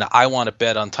 and then I want to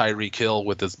bet on Tyreek Hill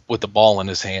with the ball in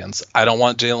his hands. I don't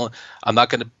want Jalen. I'm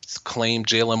not going to claim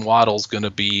Jalen Waddle's going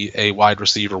to be a wide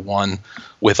receiver one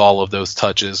with all of those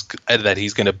touches, and that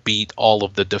he's going to beat all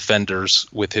of the defenders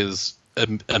with his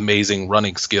amazing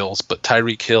running skills. But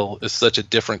Tyreek Hill is such a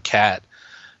different cat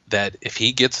that if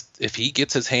he gets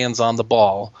his hands on the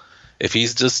ball, if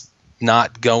he's just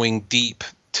not going deep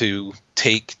to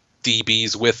take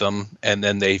DBs with him and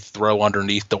then they throw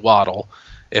underneath the Waddle,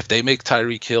 if they make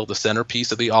Tyreek Hill the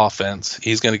centerpiece of the offense,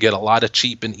 he's going to get a lot of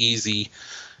cheap and easy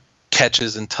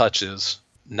catches and touches,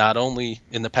 not only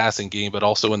in the passing game but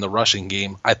also in the rushing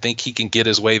game. I think he can get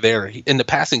his way there. In the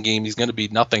passing game, he's going to be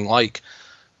nothing like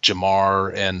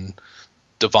Jamar and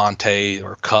Devontae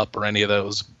or Kupp or any of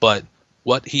those, but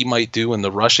what he might do in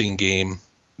the rushing game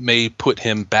may put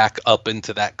him back up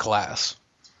into that class.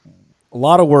 A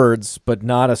lot of words, but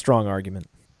not a strong argument.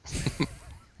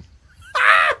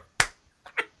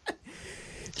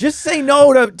 Just say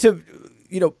no to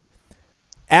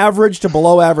average to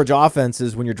below average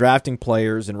offenses when you're drafting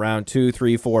players in round 2,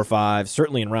 3, 4, 5,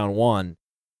 certainly in round 1.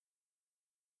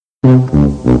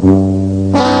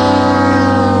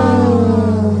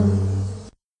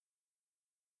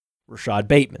 Rashad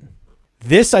Bateman.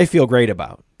 This I feel great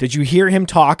about. Did you hear him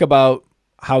talk about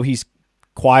how he's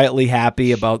quietly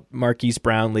happy about Marquise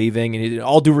Brown leaving? And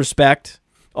all due respect.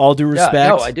 Yeah,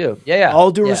 no, I do. Yeah.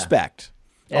 All due respect.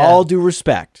 Yeah. All due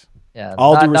respect. Yeah,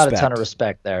 All due not respect. a ton of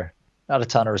respect there. Not a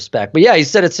ton of respect. But yeah, he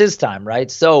said it's his time, right?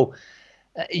 So,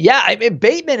 I mean,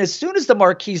 Bateman, as soon as the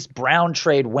Marquise Brown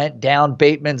trade went down,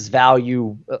 Bateman's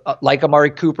value, like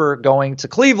Amari Cooper going to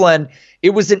Cleveland,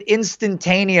 it was an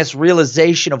instantaneous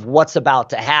realization of what's about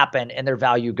to happen, and their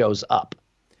value goes up.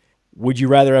 Would you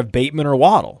rather have Bateman or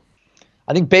Waddle?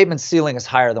 I think Bateman's ceiling is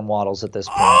higher than Waddle's at this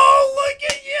point. Oh, look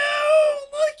at you!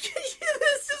 Look at you!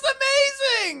 This is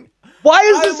amazing! Why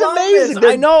is this amazing?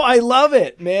 I know. I love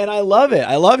it, man. I love it.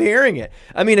 I love hearing it.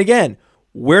 I mean, again,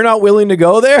 we're not willing to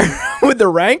go there with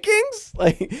the rankings,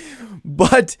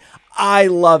 but I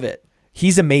love it.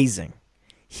 He's amazing.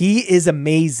 He is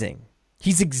amazing.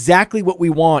 He's exactly what we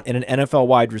want in an NFL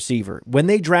wide receiver. When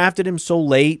they drafted him so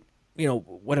late,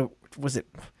 what was it,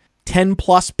 10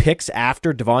 plus picks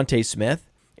after Devontae Smith?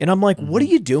 And I'm like, what are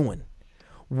you doing?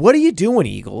 What are you doing,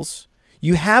 Eagles?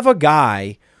 You have a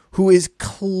guy who is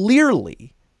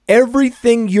clearly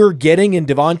everything you're getting in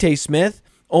Devontae Smith,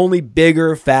 only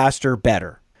bigger, faster,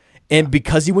 better. And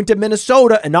because he went to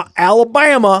Minnesota and not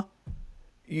Alabama,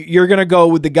 you're going to go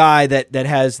with the guy that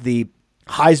has the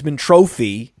Heisman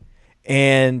Trophy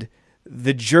and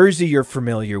the jersey you're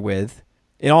familiar with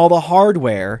and all the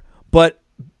hardware. But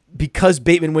because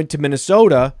Bateman went to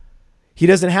Minnesota, he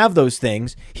doesn't have those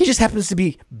things. He just happens to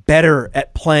be better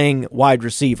at playing wide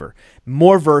receiver,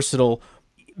 more versatile,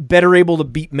 better able to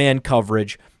beat man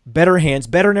coverage, better hands,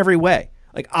 better in every way.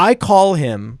 Like, I call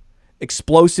him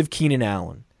explosive Keenan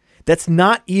Allen. That's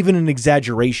not even an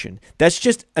exaggeration. That's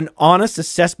just an honest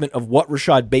assessment of what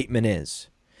Rashad Bateman is.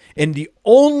 And the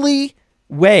only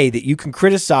way that you can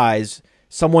criticize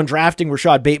someone drafting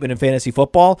Rashad Bateman in fantasy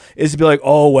football is to be like,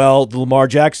 oh, well, the Lamar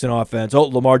Jackson offense, oh,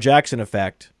 Lamar Jackson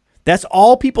effect. That's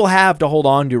all people have to hold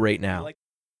on to right now.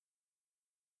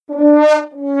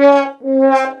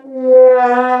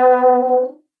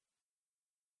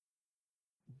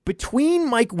 Between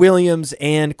Mike Williams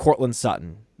and Cortland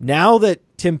Sutton, now that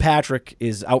Tim Patrick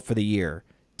is out for the year,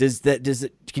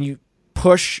 can you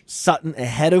push Sutton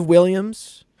ahead of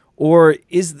Williams? Or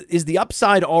is the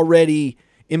upside already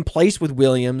in place with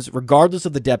Williams, regardless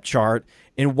of the depth chart?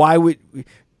 And why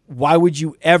would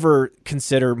you ever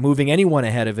consider moving anyone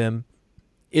ahead of him?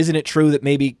 Isn't it true that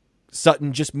maybe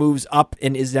Sutton just moves up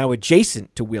and is now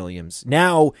adjacent to Williams?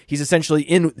 Now he's essentially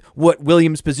in what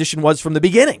Williams' position was from the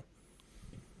beginning.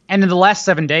 And in the last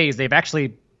 7 days, they've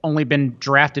actually only been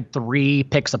drafted 3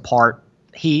 picks apart.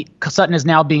 Sutton is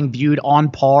now being viewed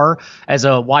on par as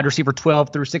a wide receiver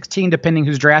 12 through 16, depending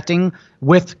who's drafting,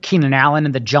 with Keenan Allen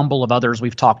and the jumble of others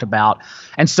we've talked about.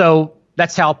 And so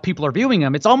that's how people are viewing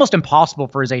him. It's almost impossible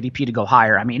for his ADP to go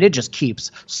higher. I mean, it just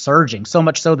keeps surging, so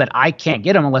much so that I can't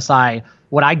get him unless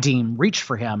what I deem reach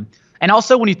for him. And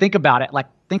also, when you think about it,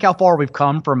 think how far we've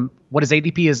come from what his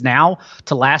ADP is now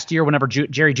to last year whenever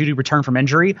Jerry Jeudy returned from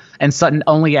injury and Sutton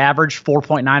only averaged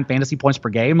 4.9 fantasy points per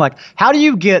game. How do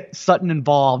you get Sutton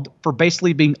involved for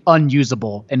basically being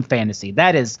unusable in fantasy?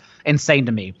 That is insane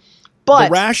to me. But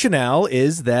the rationale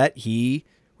is that he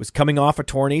was coming off a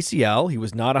torn ACL. He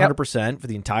was not 100% for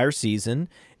the entire season,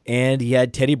 and he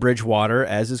had Teddy Bridgewater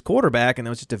as his quarterback, and that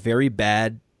was just a very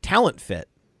bad talent fit.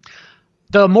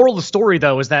 The moral of the story,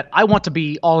 though, is that I want to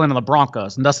be all in on the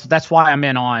Broncos, and that's why I'm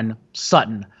in on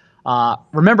Sutton.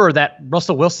 Remember that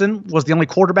Russell Wilson was the only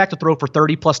quarterback to throw for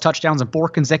 30-plus touchdowns in 4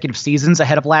 consecutive seasons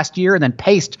ahead of last year, and then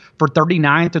paced for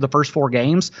 39 through the first 4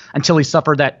 games until he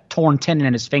suffered that torn tendon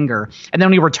in his finger. And then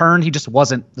when he returned, he just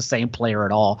wasn't the same player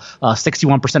at all.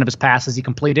 61% of his passes he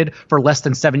completed for less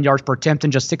than 7 yards per attempt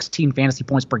and just 16 fantasy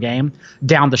points per game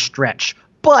down the stretch.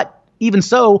 But even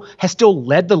so, has still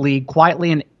led the league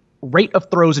quietly in rate of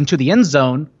throws into the end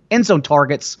zone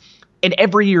targets in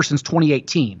every year since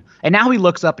 2018. And now he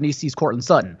looks up and he sees Cortland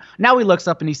Sutton. Now he looks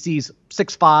up and he sees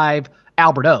 6'5"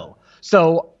 Albert O.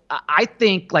 So I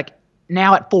think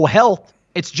now at full health,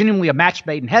 it's genuinely a match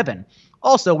made in heaven.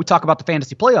 Also, we talk about the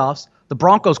fantasy playoffs. The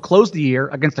Broncos closed the year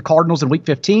against the Cardinals in week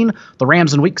 15, the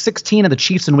Rams in week 16, and the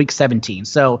Chiefs in week 17.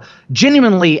 So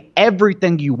genuinely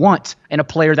everything you want in a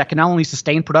player that can not only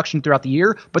sustain production throughout the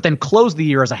year, but then close the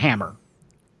year as a hammer.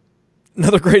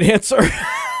 Another great answer.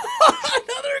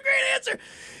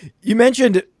 You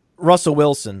mentioned Russell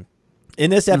Wilson.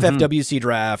 In this FFWC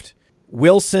draft,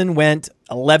 Wilson went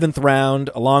 11th round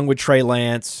along with Trey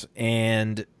Lance,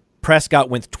 and Prescott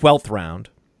went 12th round.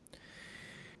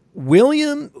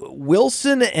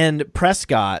 Wilson and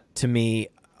Prescott, to me,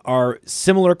 are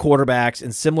similar quarterbacks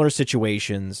in similar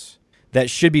situations that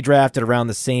should be drafted around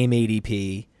the same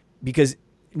ADP because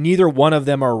neither one of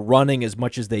them are running as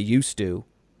much as they used to.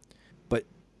 But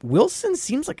Wilson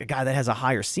seems like a guy that has a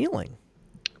higher ceiling.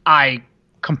 I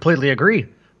completely agree.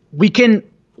 We can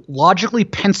logically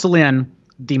pencil in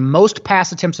the most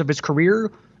pass attempts of his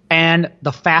career and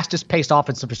the fastest paced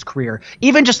offense of his career.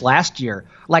 Even just last year,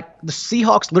 the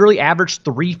Seahawks literally averaged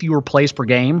 3 fewer plays per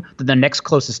game than the next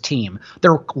closest team.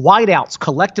 Their wideouts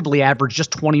collectively averaged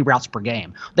just 20 routes per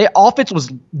game. Their offense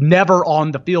was never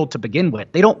on the field to begin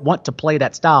with. They don't want to play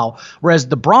that style. Whereas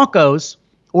the Broncos,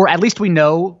 or at least we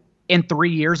know in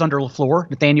 3 years under LaFleur,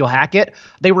 Nathaniel Hackett,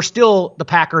 they were still the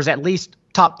Packers at least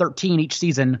top 13 each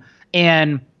season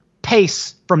in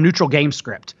pace from neutral game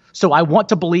script. So I want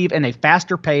to believe in a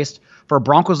faster pace for a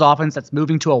Broncos offense that's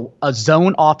moving to a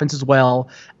zone offense as well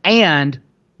and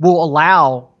will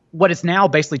allow what is now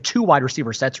basically 2 wide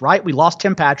receiver sets, right? We lost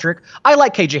Tim Patrick. I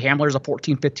like KJ Hamler as a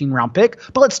 14, 15 round pick,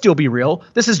 but let's still be real.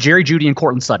 This is Jerry Jeudy and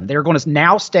Cortland Sutton. They're going to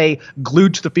now stay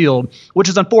glued to the field, which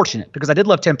is unfortunate because I did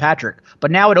love Tim Patrick,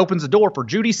 but now it opens the door for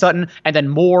Jeudy, Sutton, and then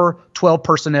more 12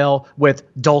 personnel with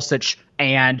Dulcich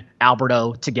and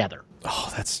Alberto together.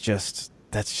 Oh, that's just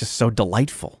so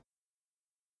delightful.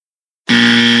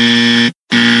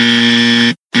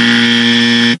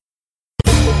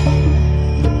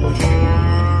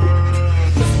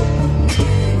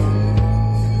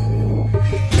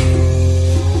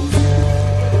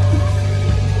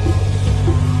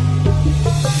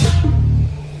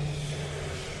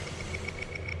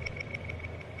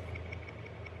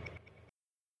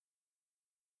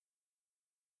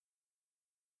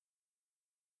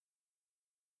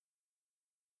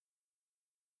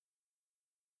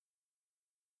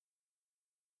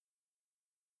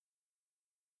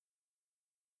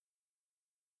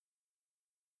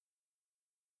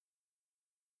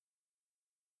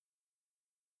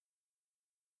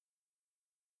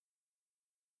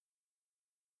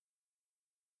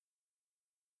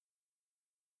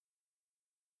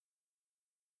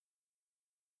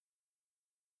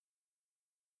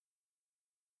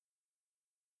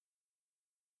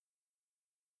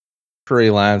 Trey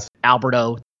Lance.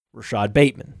 Alberto. Rashad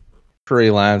Bateman.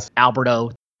 Trey Lance.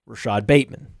 Alberto. Rashad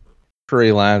Bateman.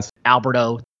 Trey Lance.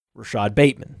 Alberto. Rashad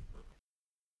Bateman.